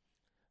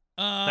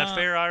 That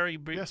fair, Ira?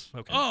 Yes.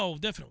 Okay. Oh,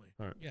 definitely.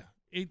 All right.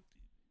 Yeah.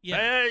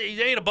 Yeah.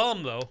 He ain't a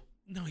bum, though.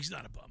 No, he's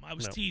not a bum. I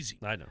was teasing.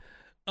 I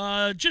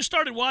know. Just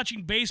started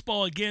watching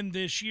baseball again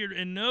this year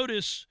and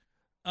notice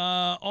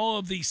all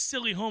of these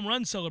silly home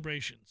run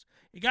celebrations.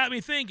 It got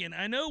me thinking,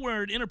 I know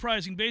we're an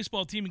enterprising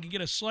baseball team and can get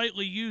a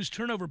slightly used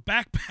turnover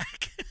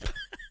backpack.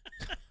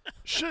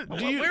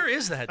 Where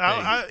is that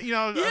thing?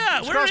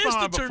 Where is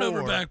the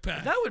turnover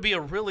backpack? That would be a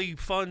really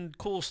fun,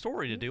 cool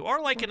story to do.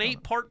 Or like an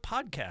 8-part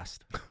podcast.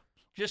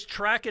 Just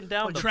tracking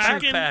down the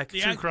backpack.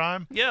 True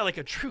crime? Yeah, like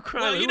a true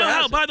crime. Well, you know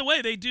how, by the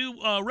way, they do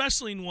a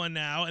wrestling one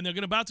now, and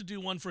they're about to do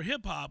one for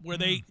hip-hop where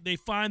they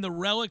find the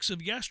relics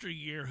of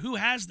yesteryear. Who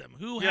has them?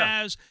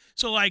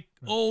 So like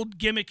old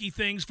gimmicky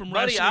things from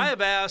wrestling. Buddy, I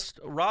have asked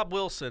Rob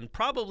Wilson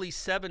probably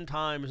 7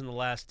 times in the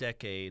last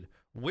decade,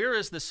 where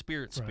is the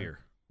Spirit Spear?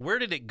 Where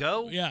did it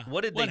go? Yeah.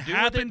 What did they do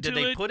with it? Did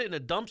they put it in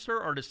a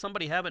dumpster, or does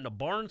somebody have it in a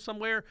barn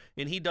somewhere?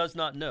 And he does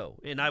not know.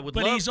 And I would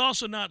But he's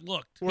also not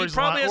looked. He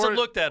probably hasn't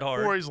looked that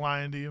hard. Or he's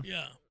lying to you.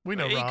 Yeah. We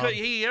know Rob.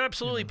 He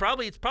absolutely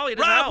probably, it's probably in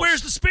his Rob, house.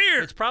 where's the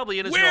spear? It's probably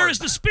in his yard. Where is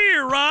the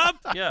spear, Rob?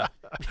 Yeah,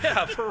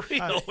 for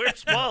real.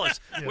 Where's Wallace?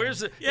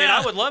 Where's the? Yeah. And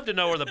I would love to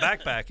know where the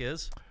backpack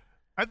is.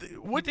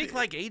 You think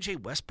like A.J.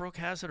 Westbrook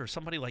has it or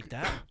somebody like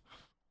that?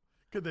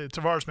 Could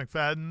Tavares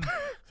McFadden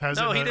has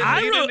it? No, he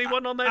didn't. He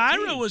wasn't on that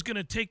team. Ira was going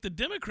to take the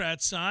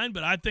Democrat sign,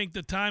 but I think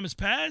the time has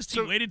passed.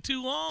 He waited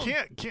too long.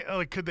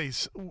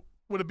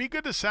 Would it be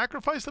good to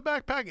sacrifice the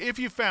backpack if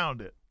you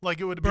found it?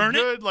 Like it would be Burn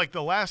good, like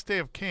the last day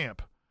of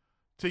camp,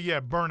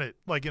 to burn it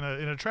like in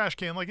a trash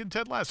can, like in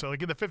Ted Lasso,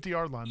 like in the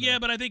 50-yard line. Yeah,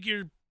 but I think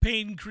you're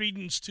paying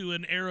credence to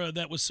an era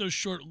that was so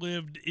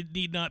short-lived it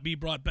need not be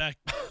brought back.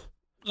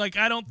 Like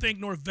I don't think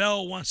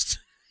Norvell wants to.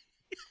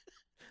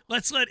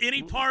 Let's let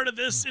any part of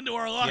this into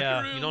our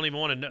locker room. You don't even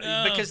want to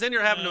know. Because then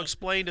you're having to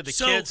explain to the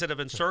kids that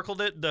have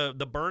encircled it,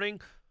 the burning,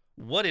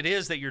 what it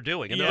is that you're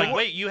doing. And they're like,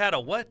 wait, you had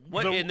a what?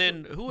 What? And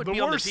then who would be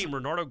on the team?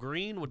 Renardo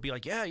Green would be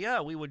like,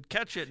 yeah, we would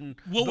catch it. And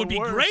what would be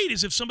great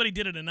is if somebody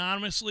did it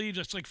anonymously,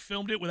 just like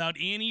filmed it without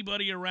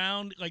anybody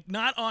around, like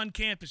not on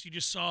campus. You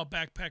just saw a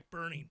backpack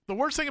burning. The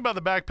worst thing about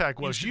the backpack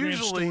was Instagram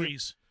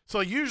stories. So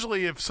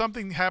usually if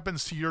something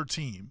happens to your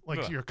team,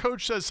 like your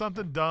coach says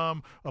something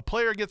dumb, a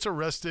player gets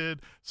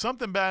arrested,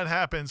 something bad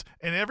happens,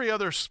 and every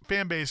other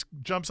fan base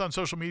jumps on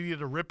social media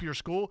to rip your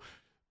school,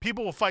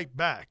 people will fight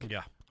back.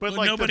 Yeah. But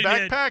like the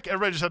backpack,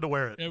 everybody just had to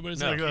wear it.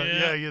 Everybody's like,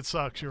 it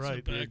sucks. You're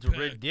right. It's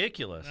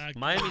ridiculous.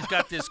 Miami's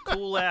got this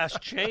cool-ass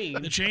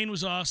chain. The chain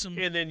was awesome.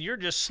 And then you're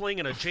just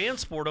slinging a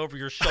JanSport over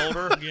your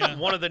shoulder.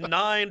 One of the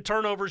 9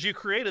 turnovers you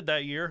created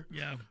that year.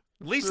 Yeah.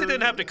 At least it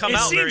didn't have to come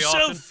out very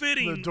often. It seems so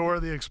fitting. The Dora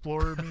the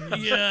Explorer.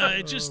 Yeah,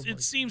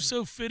 it seems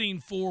so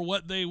fitting for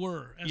what they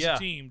were as a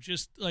team.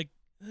 Just like,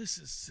 this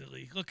is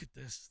silly. Look at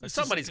this.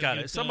 Somebody's got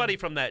it. Somebody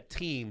from that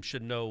team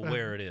should know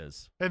where it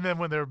is. And then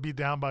when they would be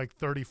down by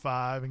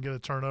 35 and get a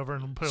turnover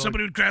and put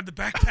somebody would grab the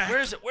backpack.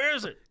 Where is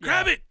it?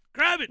 Grab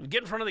it.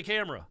 Get in front of the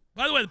camera.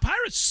 By the way, the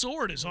Pirates'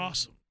 sword is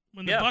awesome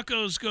when the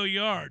Buccos go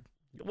yard.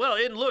 Well,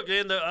 and look,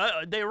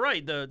 they're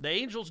right. The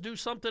Angels do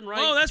something right.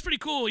 Oh, that's pretty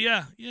cool.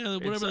 Yeah.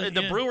 Whatever.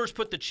 The Brewers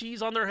put the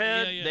cheese on their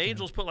head. The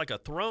Angels put like a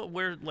throne,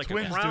 like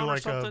Twins a crown do like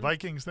or something. a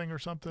Vikings thing or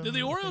something. Do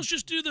the Orioles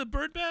just do the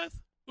bird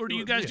bath, or do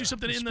you guys do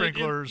something in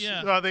sprinklers?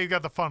 They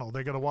got the funnel.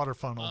 They got a water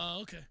funnel.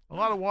 Oh, okay. A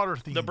lot of water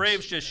themes. The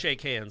Braves just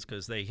shake hands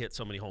because they hit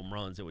so many home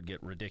runs. It would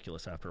get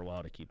ridiculous after a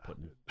while to keep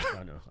putting.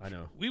 I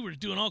know. We were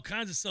doing all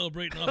kinds of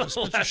celebrating off of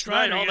Spencer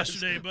Strider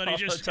yesterday, but he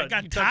just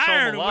got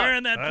tired of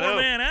wearing that poor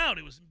man out.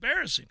 It was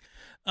embarrassing.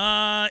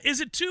 Is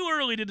it too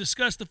early to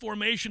discuss the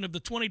formation of the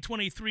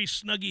 2023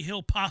 Snuggy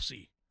Hill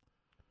Posse?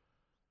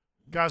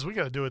 Guys, we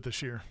got to do it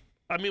this year.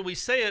 I mean, we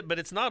say it, but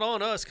it's not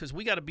on us because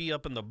we got to be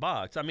up in the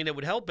box. I mean, it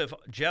would help if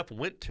Jeff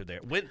went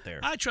there.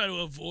 I try to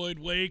avoid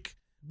Wake.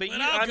 But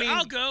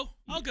I'll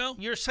go.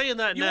 You're saying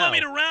that now. You want me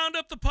to round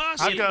up the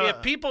posse?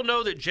 If people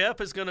know that Jeff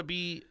is going to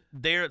be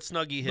there at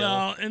Snuggy Hill.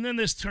 Well, and then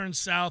this turns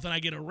south and I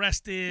get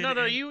arrested.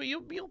 No,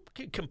 you'll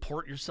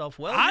comport yourself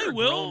well. I You're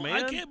will. A grown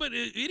man. I can't, but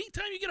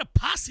anytime you get a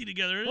posse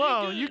together.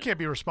 Well, you can't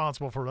be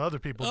responsible for what other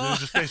people do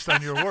just based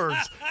on your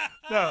words.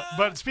 No,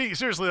 but speaking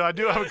seriously, I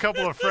do have a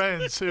couple of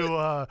friends who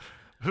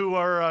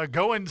are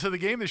going to the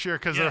game this year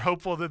because they're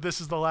hopeful that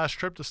this is the last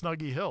trip to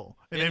Snuggy Hill,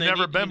 and they've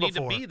never been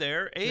before. Need to be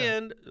there,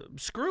 and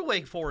screw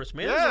Wake Forest,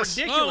 man. It's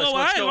ridiculous.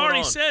 I've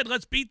already said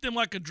let's beat them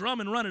like a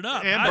drum and run it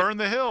up and burn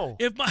the hill.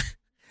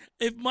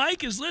 If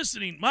Mike is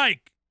listening,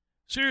 Mike,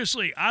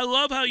 seriously, I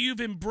love how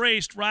you've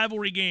embraced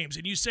rivalry games,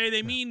 and you say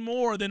they mean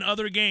more than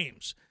other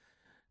games.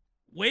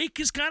 Wake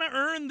has kind of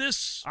earned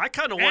this. I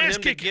kind of want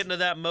him to get into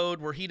that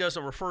mode where he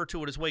doesn't refer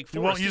to it as Wake Forest.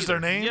 You won't use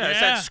their name? Yeah, it's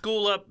that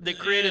school up that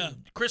created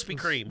Krispy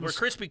Kreme, where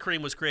Krispy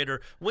Kreme was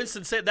created.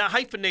 Winston said that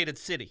hyphenated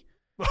city.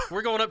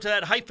 We're going up to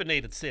that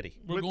hyphenated city.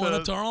 We're going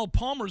up to Arnold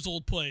Palmer's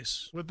old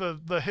place. With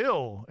the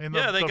hill. And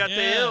they got the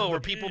hill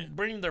where people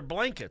bring their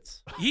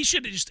blankets. He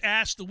should have just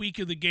asked the week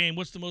of the game,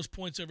 what's the most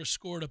points ever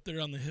scored up there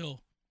on the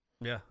hill?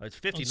 Yeah, it's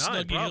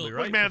 59 probably, hill.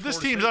 right? Look, man, if this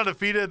team's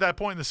undefeated at that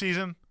point in the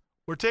season,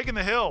 we're taking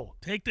the hill.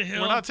 Take the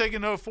hill. We're not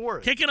taking no for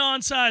it. Kicking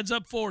onsides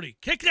up 40.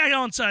 Kick that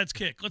onsides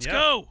kick. Let's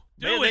go.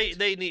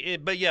 They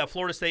need, but yeah,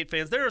 Florida State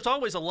fans. There's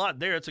always a lot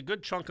there. It's a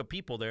good chunk of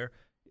people there.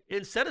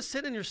 Instead of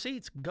sitting in your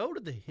seats, go to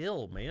the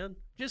Hill, man.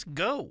 Just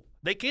go.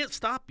 They can't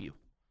stop you.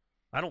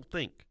 I don't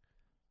think.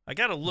 I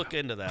got to look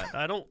into that.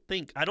 I don't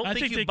think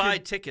you buy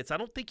tickets. I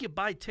don't think you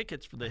buy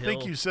tickets for the Hill. I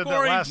think you said that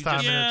last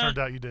time, and it turned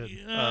out you did.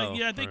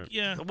 I think.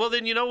 Well,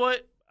 then you know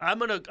what?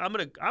 I'm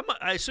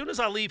as soon as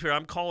I leave here,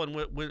 I'm calling.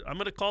 I'm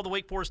gonna call the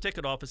Wake Forest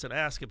ticket office and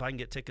ask if I can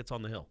get tickets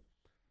on the Hill.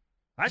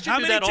 I should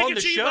do that on the show. How many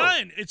tickets are you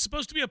buying? It's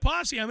supposed to be a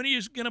posse. How many are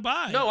you gonna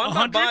buy? No, I'm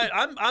not buying.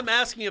 I'm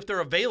asking if they're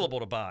available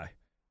to buy.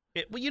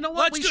 Well, you know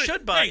what? We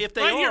should buy if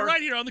they are.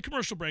 Right here on the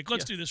commercial break.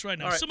 Let's do this right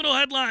now. Right. Seminole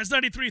Headlines,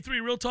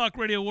 93.3 Real Talk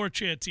Radio, War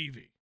Chant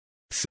TV.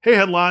 Hey,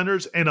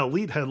 headliners and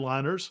elite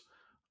headliners.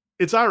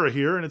 It's Ira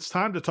here, and it's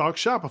time to talk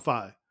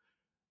Shopify.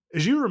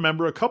 As you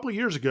remember, a couple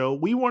years ago,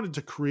 we wanted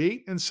to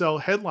create and sell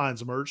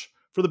headlines merch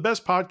for the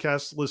best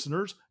podcast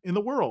listeners in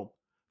the world.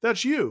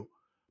 That's you.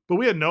 But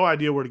we had no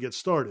idea where to get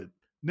started.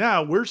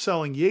 Now we're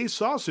selling Yay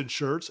Sausage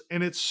shirts,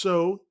 and it's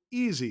so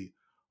easy.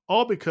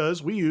 All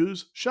because we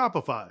use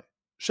Shopify.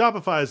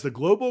 Shopify is the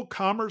global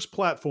commerce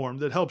platform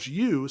that helps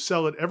you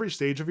sell at every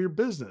stage of your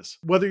business.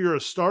 Whether you're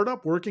a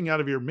startup working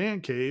out of your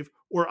man cave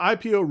or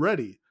IPO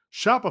ready,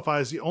 Shopify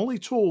is the only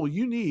tool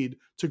you need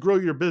to grow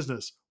your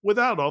business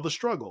without all the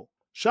struggle.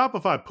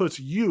 Shopify puts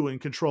you in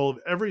control of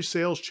every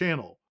sales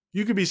channel.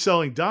 You could be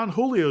selling Don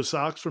Julio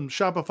socks from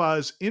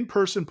Shopify's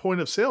in-person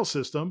point-of-sale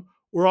system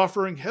or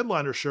offering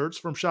headliner shirts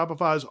from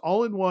Shopify's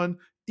all-in-one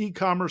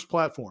e-commerce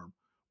platform.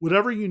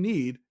 Whatever you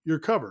need, you're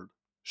covered.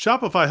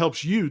 Shopify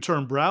helps you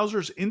turn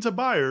browsers into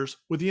buyers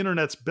with the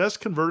internet's best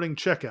converting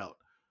checkout,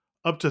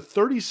 up to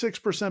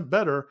 36%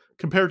 better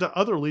compared to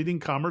other leading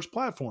commerce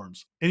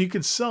platforms. And you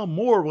can sell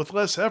more with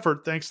less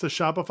effort thanks to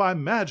Shopify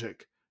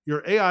Magic,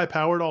 your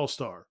AI-powered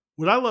all-star.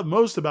 What I love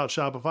most about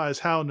Shopify is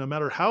how no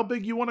matter how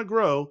big you want to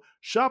grow,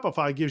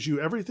 Shopify gives you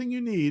everything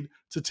you need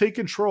to take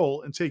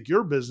control and take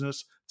your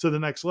business to the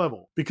next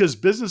level. Because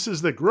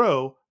businesses that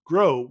grow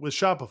with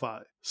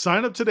Shopify.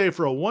 Sign up today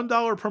for a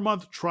 $1 per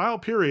month trial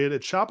period at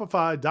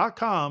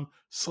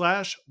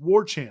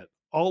shopify.com/warchant,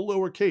 all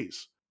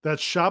lowercase.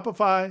 That's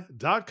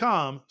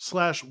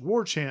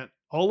shopify.com/warchant,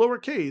 all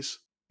lowercase,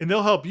 and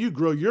they'll help you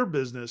grow your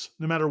business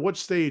no matter what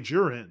stage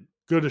you're in.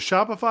 Go to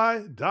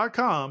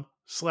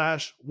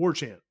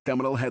shopify.com/warchant.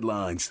 Seminole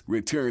Headlines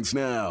returns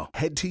now.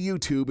 Head to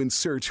YouTube and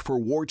search for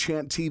War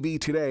Chant TV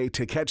today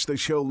to catch the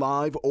show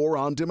live or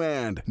on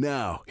demand.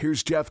 Now,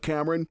 here's Jeff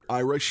Cameron,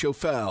 Ira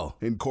Schofel,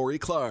 and Corey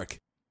Clark.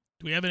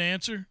 Do we have an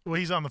answer? Well,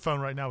 he's on the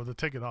phone right now with the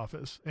ticket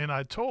office, and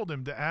I told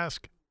him to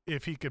ask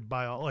if he could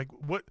buy all,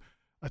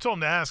 I told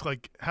him to ask,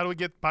 how do we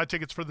buy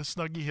tickets for the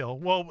Snuggy Hill?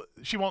 Well,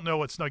 she won't know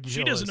what Snuggy Hill is.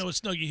 She doesn't know what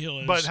Snuggy Hill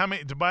is. But how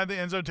many to buy the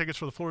end zone tickets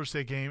for the Florida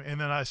State game?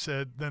 And then I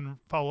said,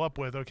 follow up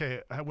with,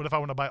 okay, what if I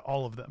want to buy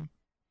all of them?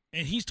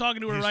 And he's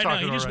talking to her right now.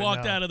 He just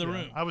walked out of the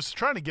room. I was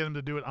trying to get him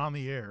to do it on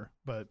the air,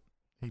 but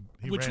he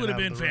which would have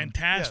been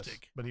fantastic.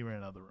 Yes, but he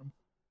ran out of the room.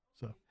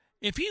 So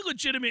if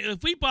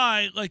we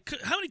buy,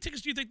 how many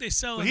tickets do you think they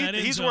sell in that end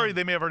zone? He's worried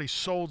they may have already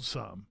sold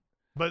some.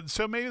 But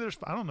so maybe there's,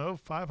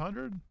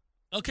 500.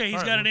 Okay,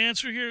 he's got an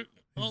answer here.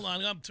 Hold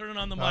on, I'm turning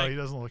on the mic. Oh, he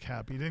doesn't look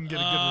happy. He didn't get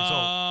a good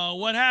result.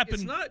 What happened?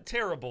 It's not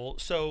terrible.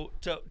 So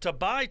to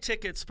buy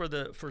tickets for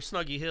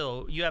Snuggy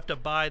Hill, you have to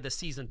buy the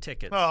season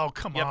tickets. Oh,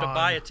 come on. You have to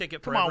buy a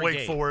ticket for every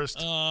game. Wake Forest.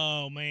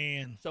 Oh,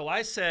 man. So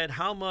I said,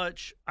 how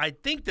much? I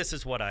think this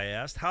is what I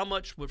asked. How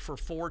much for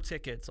 4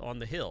 tickets on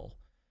the Hill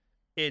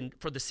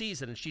for the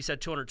season? And she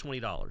said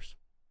 $220.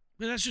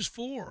 But that's just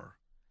 4.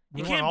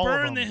 You can't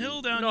burn the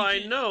Hill down. No,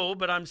 I know,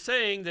 but I'm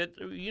saying that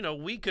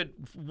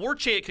War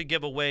Chant could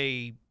give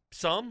away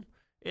some.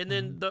 And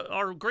then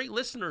our great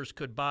listeners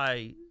could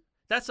buy.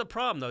 That's the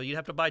problem, though. You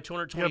have to buy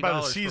 $220. You got to buy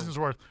the season's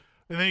worth,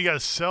 and then you got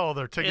to sell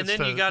their tickets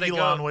to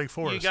Elon Wake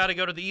Forest. You got to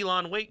go to the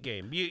Elon Wake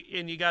game,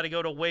 and you got to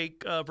go to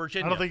Wake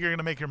Virginia. I don't think you're going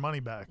to make your money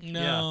back. No,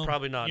 yeah,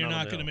 probably not. You're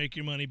not going to make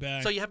your money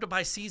back. So you have to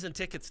buy season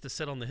tickets to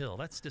sit on the Hill.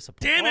 That's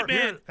disappointing. Damn it,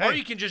 man! Or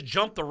you can just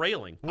jump the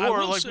railing. I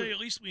will say, at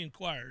least we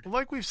inquired.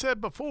 Like we've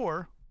said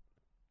before,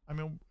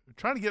 we're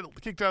trying to get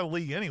kicked out of the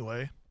league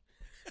anyway.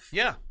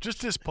 Yeah.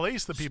 Just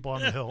displace the people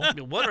on the Hill.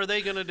 What are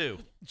they going to do?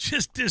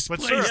 Just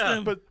displace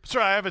them. But, sir,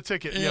 I have a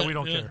ticket. Yeah, we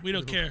don't care. We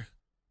don't care.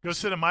 Go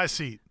sit in my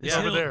seat. It's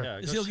over there. Yeah,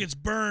 this hill gets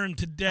burned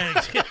today.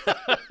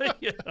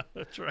 Yeah,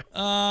 that's right.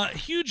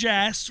 Huge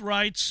Ass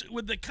writes,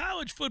 with the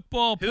college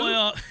football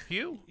playoff.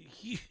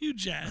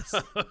 Huge Ass.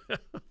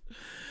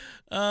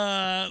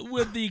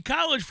 With the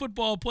college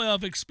football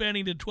playoff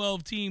expanding to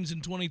 12 teams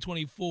in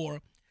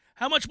 2024,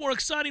 how much more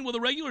exciting will the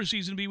regular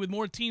season be with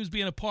more teams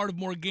being a part of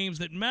more games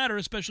that matter,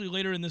 especially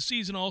later in the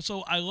season?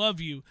 Also, I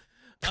love you.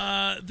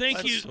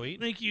 Thank you. Sweet.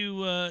 Thank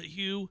you,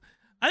 Hugh.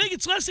 I think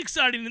it's less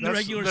exciting in the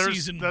regular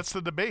season. That's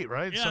the debate,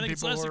 right? Yeah, I think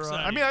it's less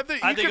exciting. I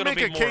think you can make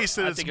a case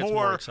that it's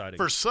more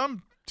for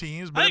some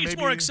teams. But I think it's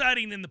more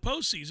exciting in the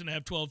postseason to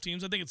have 12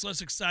 teams. I think it's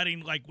less exciting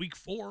like week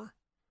 4.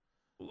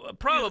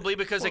 Probably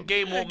because a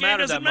game won't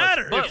matter that much.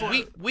 Matter. But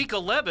week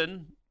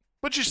 11,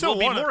 But you still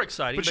will want be more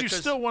exciting. But you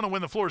still want to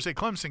win the Florida State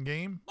Clemson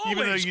game,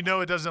 even though you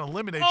know it doesn't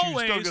eliminate you. You're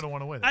still going to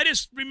want to win it. I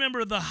just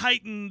remember the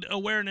heightened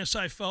awareness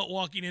I felt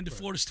walking into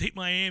Florida State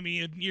Miami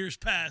in years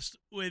past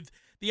with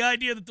the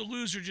idea that the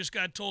loser just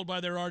got told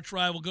by their arch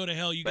rival, "Go to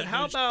hell." You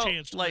got no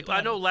chance. To like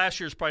I know last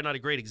year's probably not a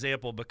great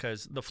example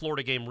because the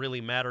Florida game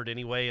really mattered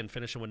anyway, and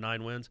finishing with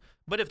 9 wins.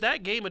 But if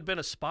that game had been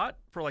a spot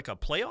for like a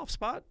playoff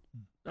spot,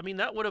 I mean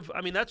that would have.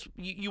 I mean that's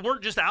you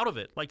weren't just out of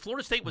it. Like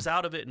Florida State was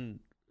out of it in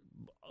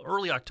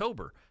early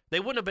October. They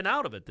wouldn't have been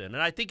out of it then.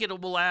 And I think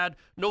it will add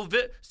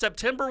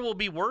September will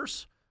be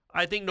worse.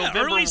 I think November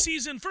early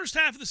season, first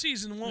half of the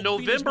season won't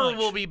November be as much.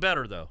 will be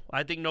better though.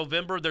 I think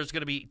November there's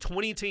going to be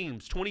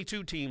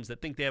 22 teams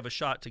that think they have a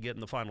shot to get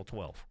in the final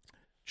 12.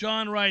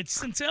 John writes,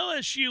 since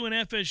LSU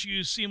and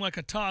FSU seem like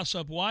a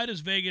toss-up, why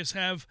does Vegas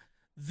have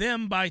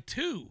them by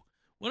 2?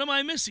 What am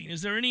I missing?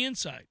 Is there any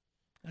insight?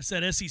 That's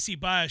that SEC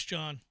bias,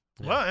 John.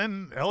 Well,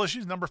 and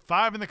LSU's number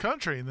 5 in the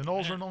country, and the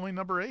Noles are only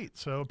number 8.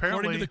 So apparently,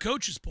 according to the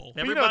coaches poll,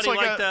 everybody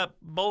liked that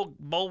bowl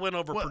win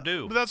over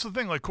Purdue. But that's the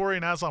thing. Like Corey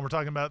and Aslan were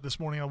talking about this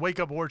morning on Wake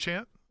Up War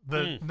Chant.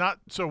 The not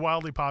so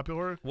wildly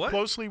popular,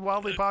 closely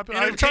wildly popular.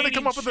 I'm trying to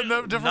come up with a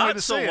different way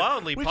to say it. Not so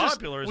wildly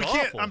popular is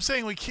awful. I'm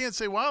saying we can't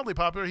say wildly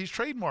popular. He's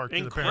trademarked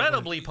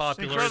incredibly it,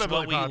 popular is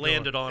what we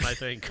landed on, I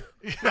think.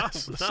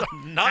 Yes.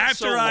 not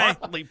so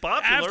wildly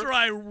popular. After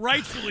I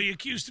rightfully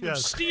accused him of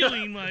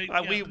stealing my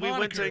we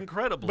went to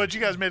incredibly. But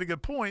you guys made a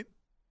good point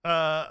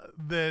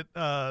that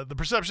the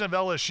perception of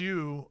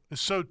LSU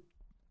is so,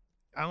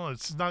 I don't know,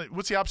 it's not,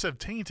 what's the opposite of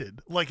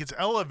tainted? Like it's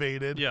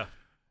elevated. Yeah.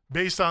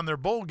 Based on their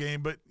bowl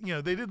game, but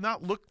they did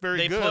not look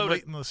very good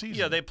late in the season.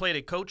 Yeah, they played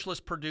a coachless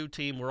Purdue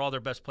team where all their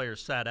best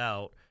players sat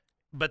out.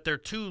 But their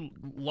 2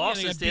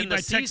 losses they got beat in the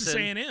by season, Texas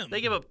A&M. They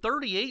gave up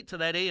 38 to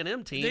that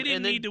A&M team. They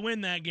didn't need to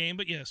win that game,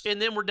 but yes.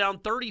 And then we're down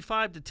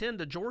 35-10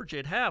 to Georgia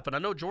at half. And I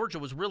know Georgia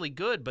was really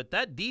good, but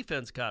that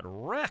defense got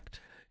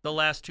wrecked the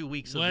last 2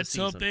 weeks of the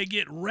season. Let's hope they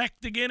get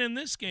wrecked again in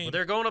this game. Well,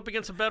 they're going up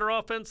against a better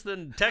offense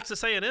than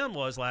Texas A&M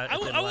was last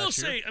year. I will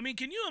say, I mean,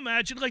 can you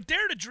imagine, like,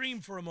 dare to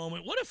dream for a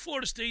moment, what if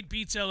Florida State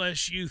beats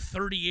LSU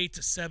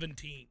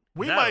 38-17?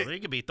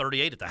 It could be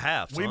 38 at the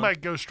half. We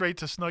might go straight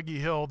to Snuggy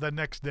Hill the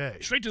next day.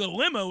 Straight to the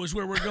limo is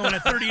where we're going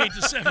at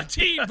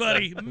 38-17,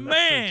 buddy.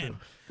 Man.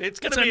 It's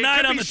going to be a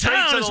night on the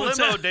town. To the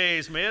limo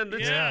days, man.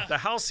 The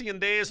halcyon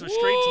days are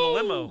straight to the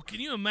limo. Can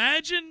you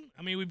imagine?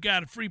 I mean, we've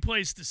got a free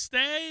place to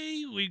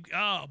stay.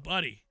 Oh,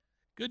 buddy.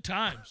 Good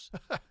times.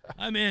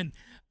 I'm in.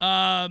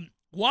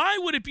 Why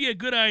would it be a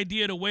good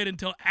idea to wait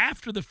until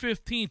after the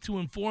 15th to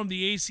inform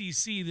the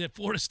ACC that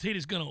Florida State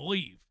is going to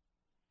leave?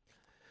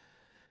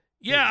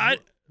 Yeah,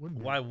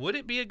 why would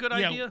it be a good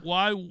idea?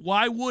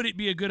 Why would it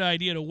be a good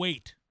idea to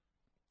wait?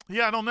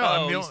 Yeah, I don't know.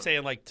 Oh, he's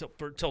saying like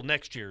till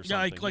next year or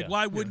something. Like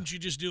why wouldn't you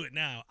just do it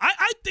now?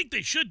 I think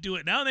they should do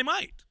it now. They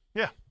might.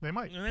 Yeah, they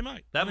might. They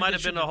might. That might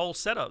have been a whole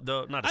setup,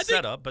 though. Not a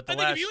setup, but I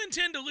think if you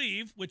intend to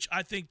leave, which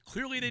I think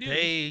clearly they do.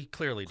 They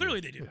clearly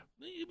do. They do.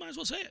 Yeah. You might as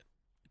well say it.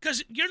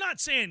 Because you're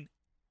not saying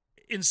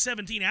in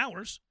 17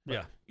 hours.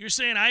 Yeah. You're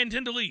saying I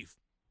intend to leave.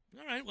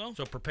 All right, well.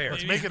 So prepare.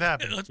 Let's make it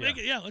happen. Let's make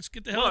it. Yeah, let's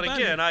get the hell out of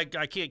here. Well, again,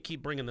 I can't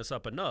keep bringing this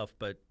up enough,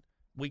 but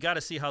we got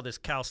to see how this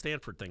Cal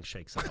Stanford thing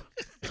shakes out.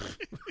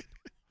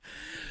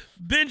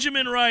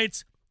 Benjamin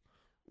writes,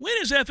 when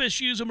is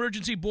FSU's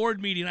emergency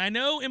board meeting? I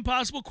know,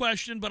 impossible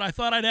question, but I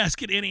thought I'd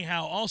ask it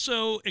anyhow.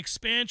 Also,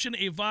 expansion,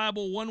 a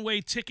viable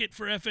one-way ticket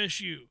for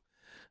FSU.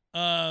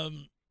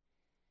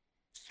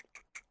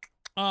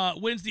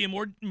 When's the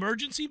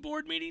emergency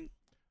board meeting?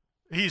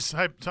 He's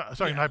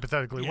talking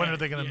hypothetically. When are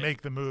they going to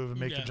make the move and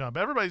make the jump?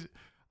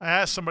 I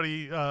asked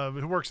somebody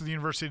who works at the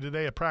university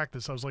today at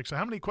practice. I was like, so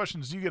how many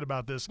questions do you get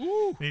about this?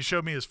 Ooh. And he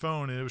showed me his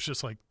phone, and it was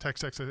just like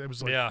text. It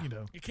was like,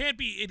 It can't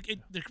be.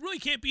 There really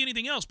can't be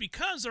anything else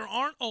because there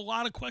aren't a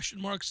lot of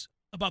question marks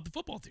about the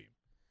football team.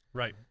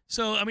 Right.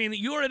 So, I mean,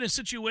 you're in a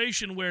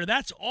situation where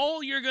that's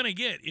all you're going to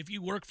get if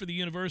you work for the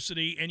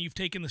university and you've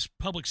taken this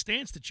public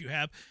stance that you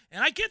have.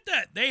 And I get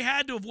that. They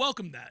had to have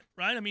welcomed that,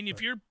 right? I mean,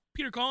 if you're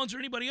Peter Collins or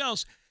anybody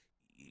else,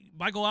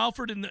 Michael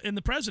Alford and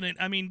the president,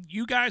 I mean,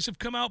 you guys have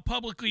come out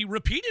publicly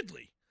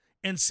repeatedly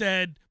and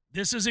said,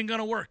 this isn't going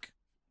to work.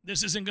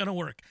 This isn't going to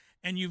work.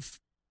 And you've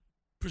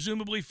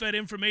presumably fed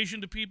information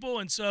to people.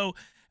 And so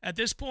at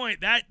this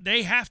point, that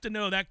they have to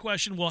know that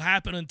question will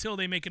happen until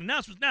they make an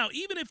announcement. Now,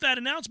 even if that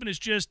announcement is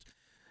just,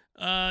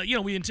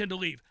 we intend to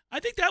leave, I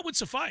think that would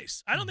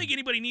suffice. I don't think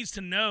anybody needs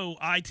to know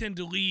I intend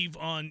to leave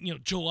on,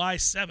 July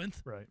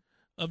 7th. Right.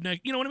 Of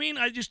next, you know what I mean?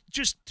 I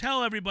just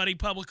tell everybody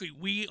publicly,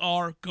 we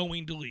are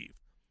going to leave.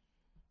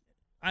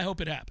 I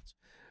hope it happens.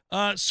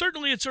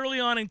 Certainly it's early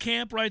on in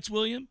camp, writes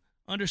William,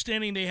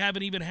 understanding they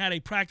haven't even had a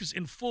practice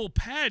in full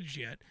pads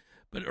yet.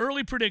 But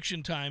early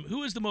prediction time,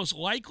 who is the most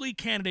likely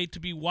candidate to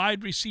be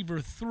wide receiver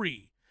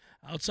 3?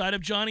 Outside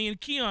of Johnny and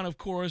Keon, of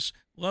course.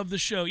 Love the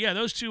show. Yeah,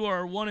 those two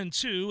are 1 and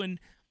 2. And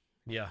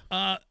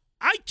I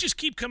just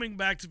keep coming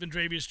back to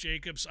Vendravius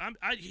Jacobs.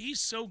 He's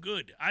so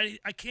good. I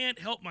can't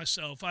help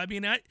myself. I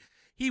mean,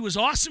 he was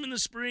awesome in the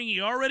spring. He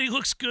already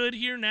looks good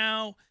here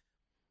now.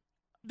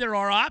 there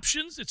are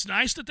options. It's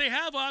nice that they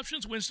have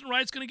options. Winston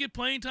Wright's going to get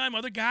playing time.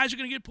 Other guys are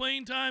going to get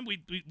playing time.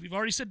 We've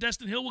already said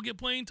Destin Hill will get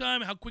playing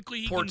time. How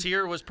quickly he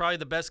Portier was probably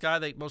the best guy,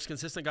 the most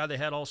consistent guy they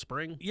had all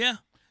spring. Yeah.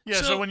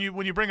 Yeah, so when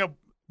you bring up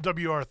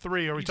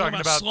WR3, are we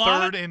talking about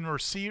third in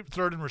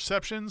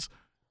receptions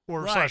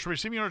or slash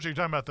receiving yards? Or are you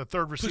talking about the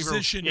third receiver?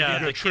 Position,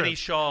 yeah, the Kenny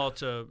Shaw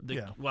to the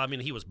yeah. Well, I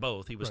mean, he was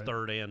both. He was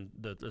third and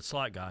the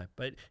slot guy.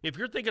 But if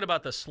you're thinking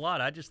about the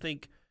slot, I just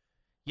think.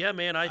 Yeah,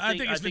 man, I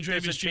think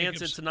there's a chance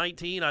it's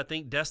 19. I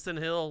think Destin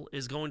Hill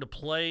is going to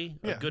play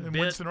a good and bit.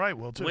 Winston Wright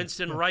will, too.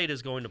 Winston Wright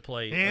is going to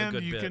play a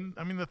good bit.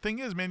 And the thing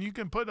is, man, you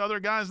can put other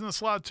guys in the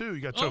slot, too.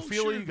 You got Joe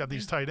Feely, you got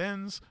these tight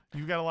ends.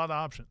 You've got a lot of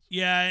options.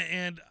 Yeah,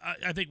 and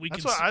I think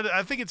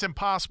I think it's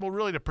impossible,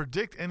 really, to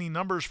predict any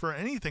numbers for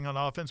anything on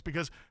offense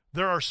because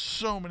there are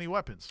so many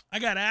weapons. I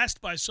got asked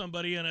by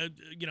somebody, and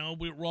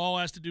we're all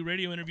asked to do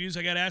radio interviews.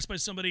 I got asked by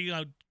somebody,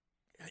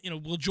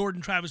 will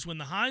Jordan Travis win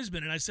the Heisman?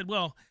 And I said,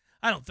 well,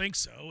 I don't think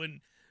so. And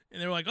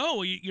they're like, oh,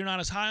 well, you're not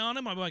as high on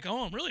him? I'm like,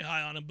 oh, I'm really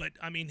high on him. But,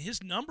 I mean,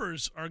 his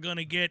numbers are going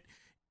to get,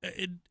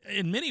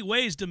 in many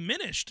ways,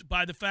 diminished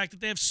by the fact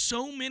that they have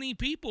so many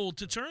people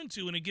to turn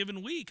to in a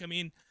given week. I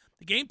mean,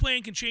 the game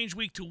plan can change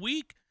week to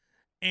week,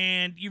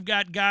 and you've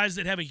got guys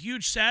that have a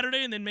huge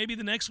Saturday and then maybe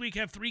the next week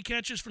have 3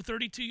 catches for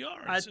 32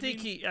 yards. I think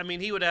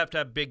he would have to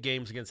have big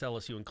games against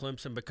LSU and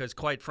Clemson because,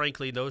 quite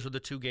frankly, those are the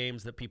 2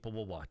 games that people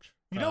will watch.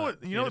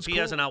 If he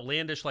has an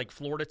outlandish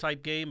Florida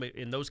type game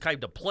in those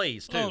kind of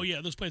plays too. Oh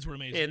yeah, those plays were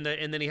amazing.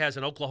 And then he has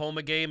an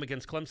Oklahoma game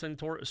against Clemson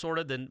sort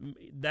of. Then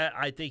that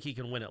I think he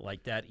can win it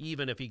like that,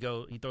 even if he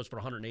throws for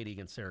 180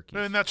 against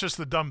Syracuse. And that's just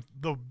the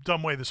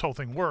dumb way this whole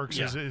thing works.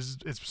 Yeah. Is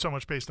it's so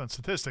much based on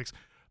statistics.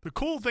 The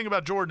cool thing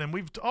about Jordan, and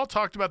we've all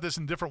talked about this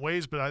in different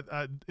ways, but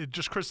it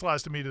just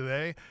crystallized to me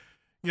today.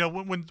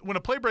 When a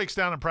play breaks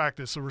down in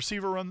practice, the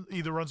receiver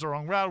either runs the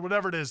wrong route,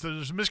 whatever it is,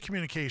 there's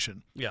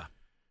miscommunication. Yeah.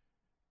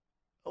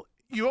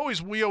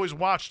 We always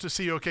watch to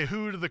see, okay,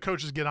 who do the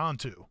coaches get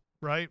onto,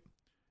 right?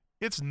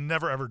 It's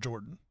never, ever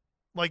Jordan.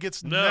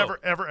 It's never,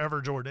 ever, ever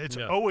Jordan. It's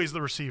always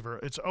the receiver.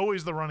 It's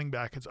always the running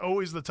back. It's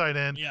always the tight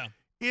end. Yeah.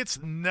 It's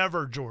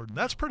never Jordan.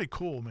 That's pretty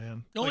cool,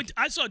 man.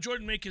 I saw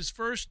Jordan make his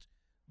first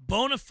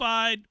bona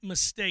fide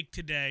mistake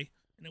today,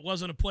 and it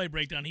wasn't a play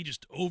breakdown. He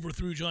just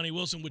overthrew Johnny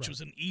Wilson, which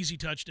was an easy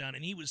touchdown,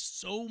 and he was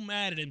so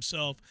mad at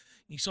himself.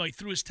 He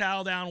threw his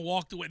towel down and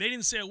walked away. They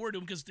didn't say a word to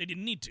him because they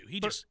didn't need to. He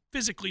just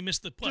physically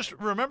missed the play. Just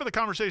remember the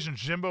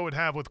conversations Jimbo would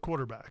have with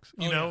quarterbacks.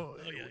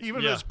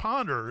 Even as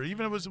Ponder, or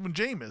even when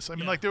Jameis. I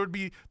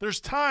mean, there's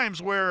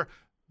times where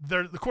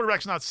the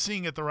quarterback's not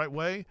seeing it the right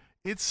way.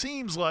 It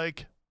seems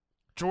like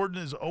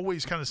Jordan is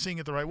always kind of seeing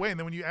it the right way. And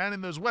then when you add in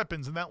those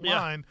weapons in that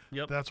line,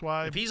 that's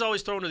why. If he's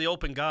always throwing to the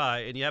open guy,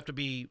 and you have to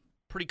be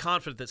pretty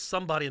confident that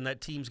somebody in that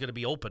team's going to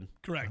be open.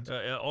 Correct.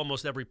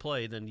 Almost every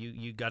play, then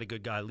you got a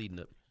good guy leading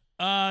it.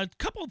 A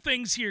couple of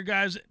things here,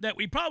 guys, that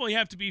we probably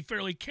have to be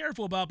fairly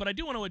careful about, but I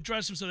do want to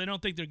address them so they don't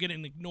think they're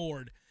getting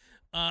ignored.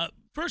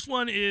 First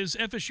one is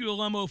FSU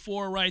alum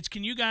 04 writes,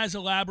 can you guys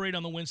elaborate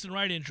on the Winston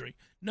Wright injury?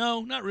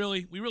 No, not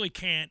really. We really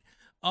can't.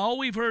 All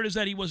we've heard is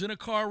that he was in a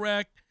car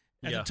wreck.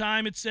 At the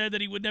time, it said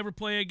that he would never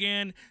play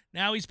again.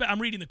 Now he's back.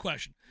 I'm reading the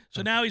question.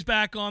 So now he's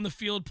back on the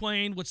field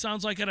playing what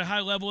sounds like at a high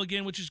level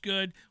again, which is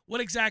good.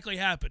 What exactly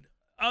happened?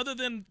 Other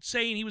than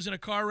saying he was in a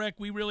car wreck,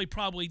 we really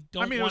probably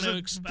don't want to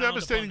expound upon it. It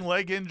was a devastating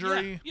leg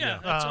injury. Yeah,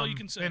 that's all you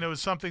can say. And it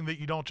was something that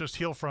you don't just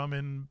heal from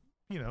in,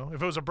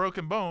 if it was a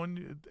broken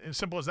bone, as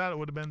simple as that, it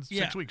would have been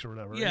 6 weeks or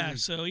whatever. Yeah,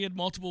 so he had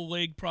multiple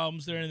leg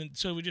problems there, and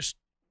so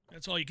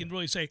that's all you can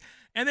really say.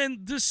 And then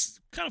this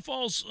kind of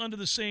falls under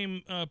the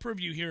same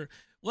purview here.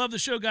 Love the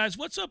show, guys.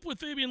 What's up with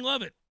Fabian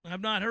Lovett?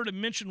 I've not heard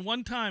him mentioned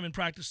one time in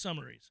practice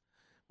summaries.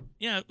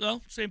 Yeah,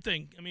 well, same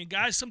thing. I mean,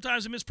 guys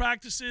sometimes miss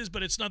practices,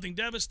 but it's nothing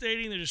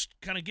devastating. They're just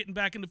kind of getting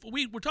back into –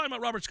 we were talking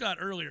about Robert Scott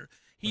earlier.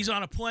 He's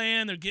on a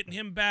plan. They're getting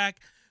him back.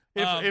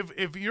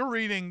 If you're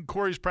reading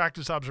Corey's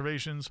practice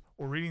observations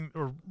or reading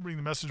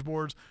the message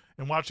boards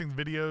and watching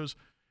the videos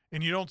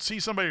and you don't see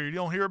somebody or you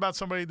don't hear about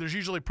somebody, there's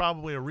usually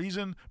probably a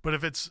reason. But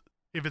if it's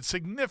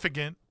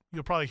significant,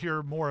 you'll probably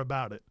hear more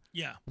about it.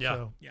 Yeah.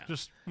 So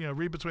just,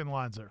 read between the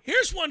lines there.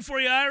 Here's one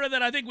for you, Ira,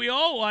 that I think we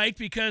all like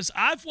because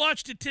I've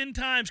watched it 10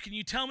 times. Can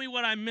you tell me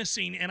what I'm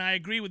missing? And I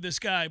agree with this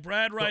guy.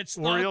 Brad writes.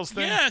 The Orioles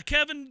thing? Yeah,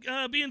 Kevin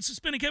Brown being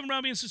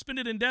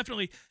suspended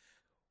indefinitely.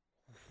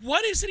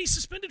 What is it he's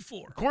suspended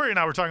for? Corey and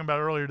I were talking about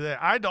it earlier today.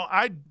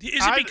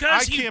 Is it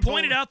because he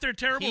pointed out their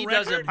terrible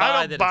record?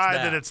 I don't buy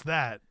that it's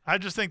that. I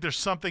just think there's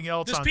something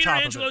else on top of it. Does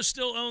Peter Angelos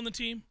still own the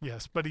team?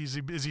 Yes, but is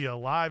he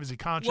alive? Is he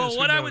conscious? Well,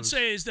 what I would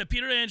say is that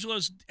Peter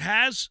Angelos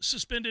has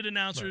suspended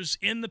announcers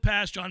in the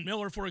past. John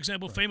Miller, for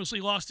example,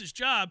 famously lost his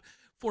job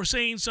for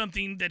saying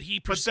something that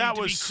he perceived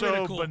to be critical. But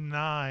that was so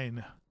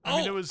benign.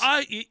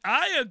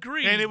 I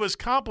agree. And it was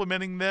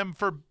complimenting them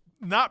for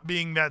not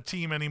being that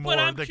team anymore. But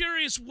I'm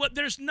curious.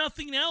 There's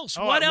nothing else.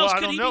 What else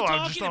could he be talking about?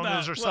 I just don't know.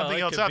 Is there something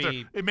else out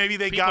there? Maybe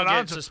they got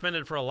onto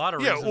suspended for a lot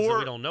of reasons that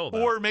we don't know about.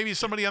 Or maybe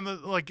somebody in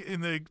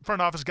the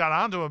front office got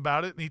onto him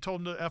about it, and he told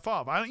him to F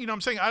off.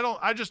 I'm saying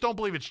I just don't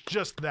believe it's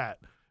just that.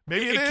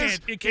 Maybe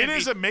it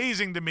is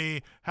amazing to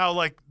me how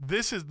like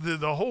this is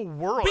the whole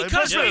world.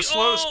 Because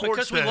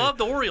we love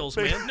the Orioles,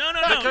 man.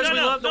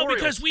 No,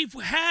 because we've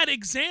had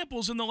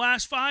examples in the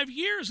last 5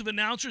 years of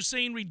announcers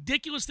saying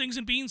ridiculous things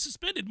and being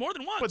suspended more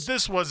than once. But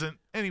this wasn't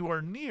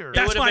anywhere near.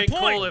 It would have been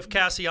cool if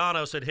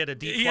Castellanos had hit a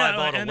deep fly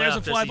ball to and left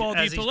there's a fly ball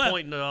as deep to he's left.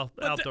 pointing out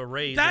the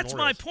Rays. That's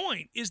my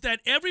point, is that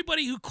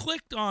everybody who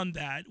clicked on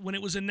that when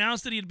it was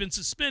announced that he had been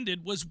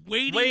suspended was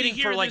waiting to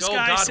hear for like, this oh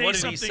guy God, say what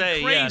did something he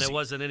say? crazy. Yeah, and it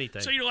wasn't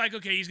anything. So you're like,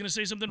 okay, he's going to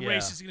say something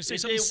racist. He's going to say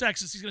something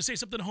sexist. He's going to say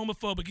something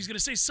homophobic. He's going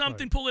to say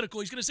something political.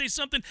 He's going to say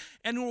something,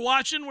 and we're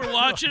watching,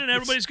 and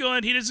everybody's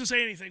going, he doesn't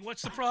say anything.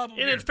 What's the problem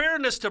And here? in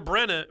fairness to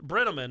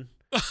Brenneman,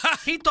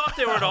 he thought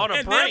they were on a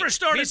and break. Never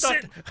start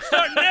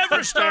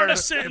a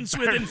sentence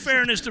with "in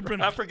fairness to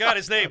Brenneman." I forgot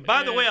his name.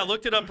 By the way, I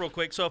looked it up real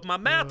quick. So if my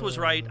math was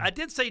right, I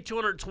did say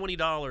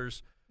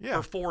 $220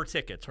 for 4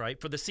 tickets, right,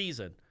 for the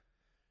season.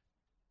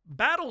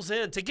 Battles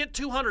in to get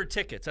 200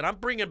 tickets, and I'm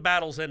bringing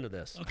Battles into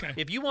this. Okay.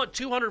 If you want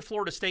 200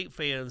 Florida State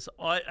fans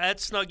at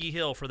Snuggy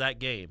Hill for that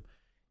game,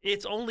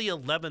 it's only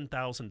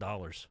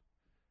 $11,000.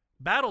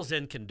 Battles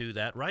in can do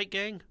that, right,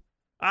 gang?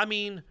 I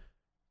mean,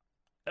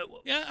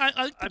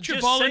 I think you're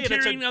just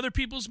volunteering other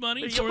people's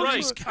money. You're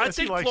right. I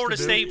think Florida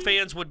State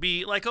fans would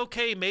be like,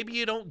 okay, maybe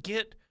you don't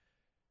get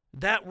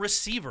that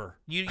receiver.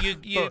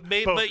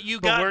 But you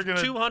got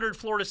 200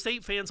 Florida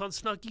State fans on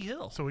Snuggy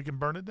Hill, so we can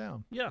burn it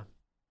down. Yeah.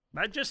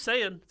 I'm just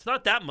saying, it's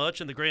not that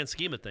much in the grand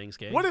scheme of things,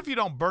 gang. What if you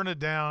don't burn it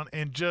down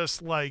and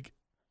just like...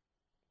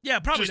 Yeah,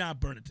 probably not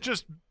burn it down.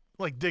 Just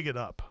like dig it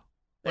up.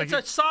 Like it's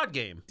a sod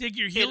game. Dig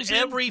your heels and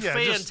in? every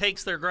fan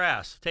takes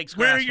grass.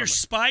 Wear your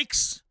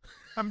spikes.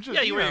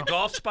 You wear your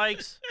golf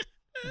spikes.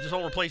 You just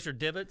don't replace your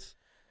divots.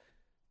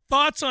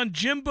 Thoughts on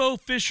Jimbo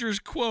Fisher's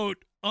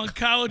quote on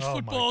college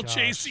football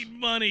chasing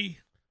money?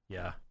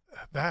 Yeah.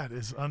 That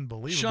is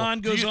unbelievable.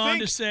 Sean goes on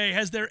to say,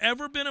 has there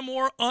ever been a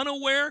more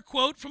unaware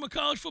quote from a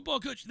college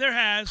football coach? There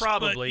has.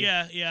 Probably.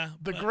 Yeah.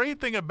 The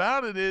great thing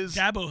about it is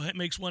Dabo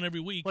makes one every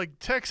week. Like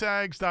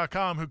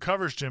TexAgs.com, who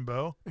covers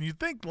Jimbo, and you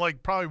think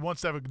like probably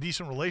wants to have a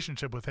decent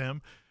relationship with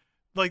him.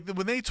 Like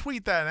when they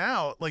tweet that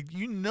out, like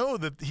you know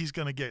that he's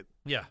going to get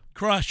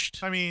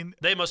crushed. I mean,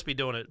 they must be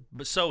doing it,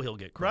 but so he'll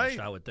get crushed,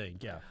 right? I would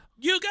think. Yeah.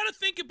 You got to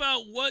think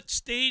about what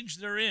stage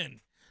they're in.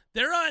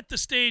 They're at the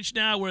stage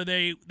now where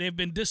they've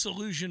been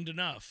disillusioned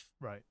enough,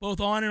 right, both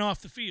on and off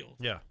the field,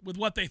 with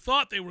what they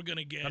thought they were going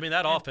to get. I mean,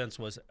 that offense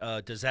was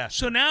a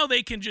disaster. So now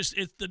they can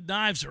the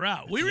knives are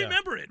out. We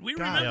remember it.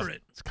 Remember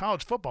it. It's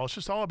college football. It's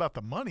just all about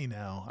the money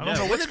now. I don't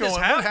know what's going on.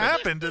 What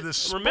happened to this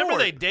sport? Remember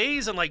the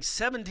days in like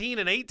 17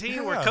 and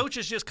 18 where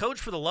coaches just coach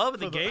for the love of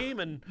the game?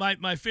 And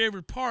my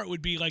favorite part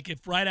would be like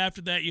if right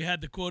after that you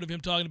had the quote of him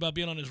talking about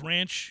being on his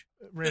ranches.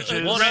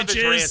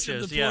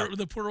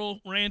 The plural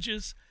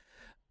ranches.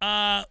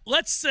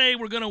 Let's say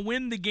we're going to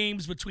win the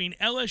games between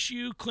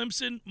LSU,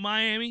 Clemson,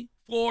 Miami,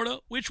 Florida.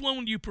 Which one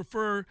would you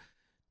prefer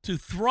to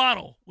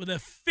throttle with a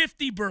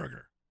 50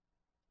 burger?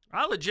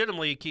 I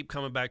legitimately keep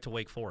coming back to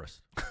Wake Forest.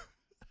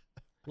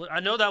 I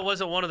know that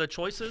wasn't one of the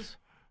choices,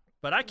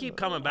 but I keep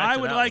coming back to that.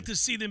 I would like to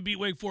see them beat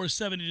Wake Forest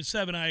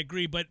 70-7. I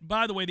agree. But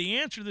by the way, the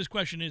answer to this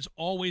question is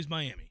always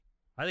Miami.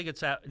 I think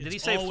did he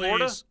say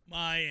Florida?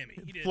 Miami.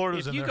 He did.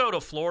 Florida's if you go to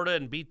Florida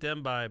and beat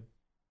them by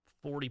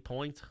 40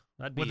 points,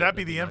 would that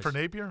be the end for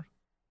Napier?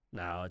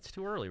 No, it's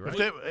too early, right?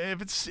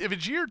 If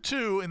it's year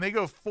 2 and they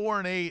go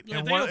 4-8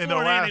 and one in the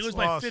last they lose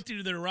by 50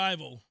 to their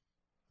rival.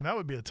 That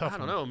would be a tough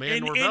one. I don't know,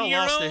 man. Norvell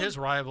lost to his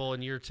rival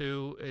in year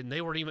 2, and they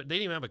didn't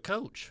even have a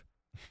coach.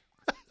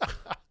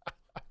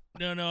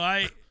 No,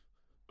 I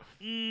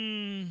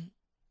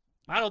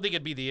don't think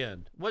it'd be the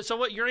end.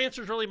 What your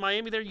answer is really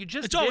Miami there?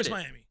 It's always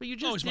Miami. But you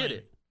just did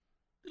it.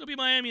 It'll be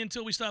Miami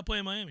until we stop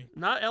playing Miami.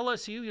 Not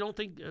LSU? You don't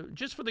think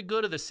just for the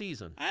good of the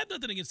season? I have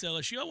nothing against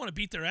LSU. I want to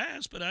beat their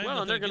ass, but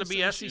they're going to be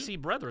LSU. SEC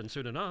brethren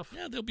soon enough.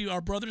 Yeah, they'll be our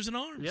brothers in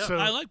arms. Yeah. So,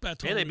 I like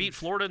Baton Rouge. And they beat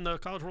Florida in the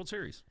College World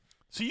Series.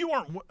 So you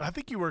weren't. I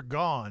think you were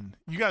gone.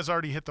 You guys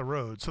already hit the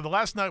road. So the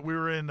last night we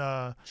were in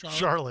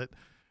Charlotte.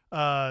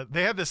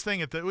 They had this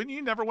thing when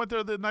you never went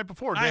there the night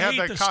before. They had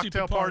that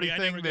cocktail party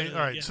thing. All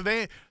right, so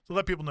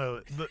let people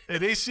know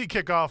at AC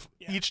kickoff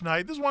each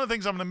night. This is one of the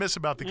things I'm going to miss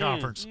about the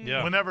conference.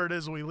 Whenever it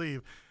is we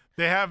leave,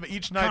 they have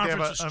each night they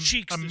have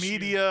a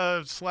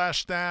media /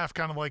 staff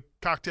kind of like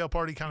cocktail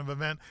party kind of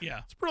event. Yeah,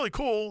 it's really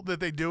cool that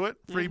they do it.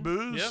 Free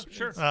booze. Yeah,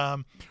 sure.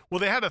 Well,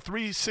 they had a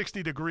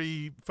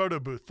 360-degree photo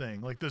booth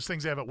thing, like those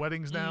things they have at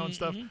weddings now and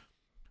stuff.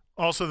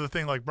 Also, the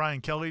thing like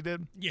Brian Kelly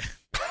did. Yeah.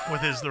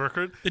 With the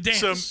record. The dance.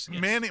 So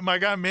my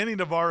guy Manny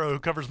Navarro, who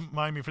covers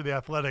Miami for The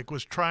Athletic,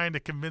 was trying to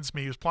convince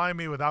me. He was plying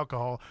me with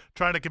alcohol,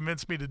 trying to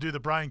convince me to do the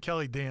Brian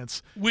Kelly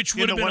dance, which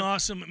would have been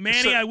awesome.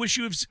 Manny, I wish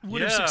you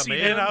would have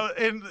succeeded.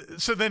 And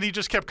so then he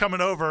just kept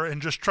coming over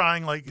and just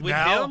trying like with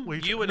now. Him? He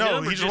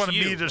just wanted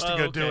me to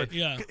go do it.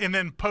 Yeah. And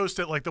then post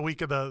it like the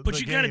week of the. But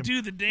the you got to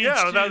do the dance.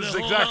 Yeah, that was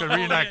exactly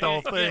reenact the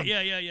whole thing.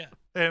 Yeah.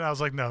 And I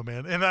was like, no,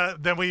 man. And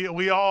then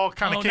we all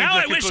kind of came to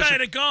the conclusion. Now I wish I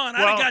had gone.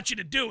 I'd have got you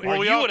to do it. Well,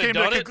 we all came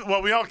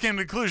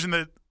to the conclusion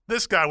that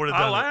this guy would have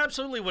done it. Oh, I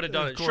absolutely would have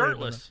done it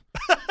shirtless.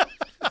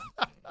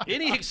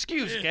 Any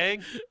excuse,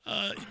 gang.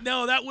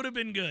 No, that would have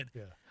been good.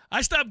 Yeah.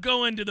 I stopped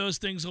going to those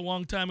things a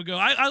long time ago.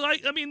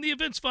 I mean, the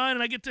event's fine,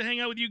 and I get to hang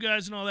out with you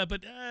guys and all that,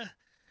 but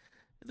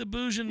the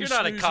boozing. You're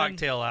not a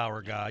cocktail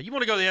hour guy. You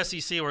want to go to the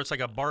SEC where it's like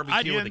a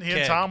barbecue with a keg. He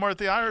and Tom were at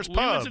the Irish pub.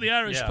 We went to the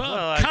Irish pub.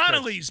 Well,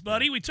 Connolly's,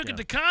 buddy. We took it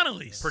to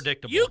Connolly's.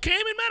 Predictable. You came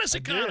and met us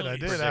at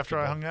Connolly's. I did after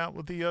I hung out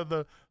with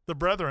the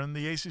brethren,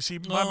 the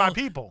ACC, my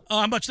people.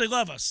 Oh, how much they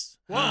love us.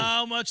 Whoa.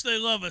 How much they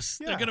love us.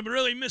 Yeah. They're going to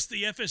really miss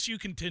the FSU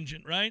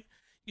contingent, right?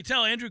 You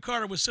tell Andrew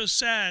Carter was so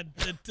sad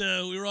that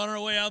we were on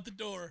our way out the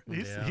door.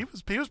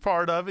 He was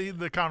part of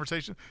the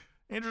conversation.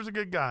 Andrew's a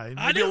good guy.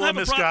 I don't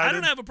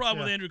have a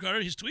problem with Andrew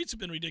Carter. His tweets have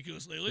been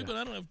ridiculous lately, but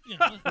I don't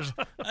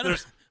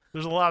have.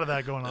 There's a lot of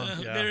that going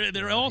on.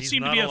 They all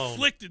seem to be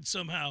afflicted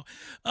somehow.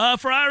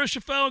 For Ira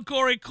Chaffel and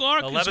Corey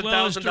Clark, as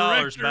well as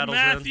Director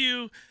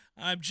Matthew,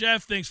 I'm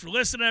Jeff. Thanks for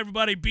listening,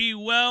 everybody. Be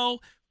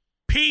well.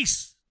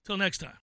 Peace. Till next time.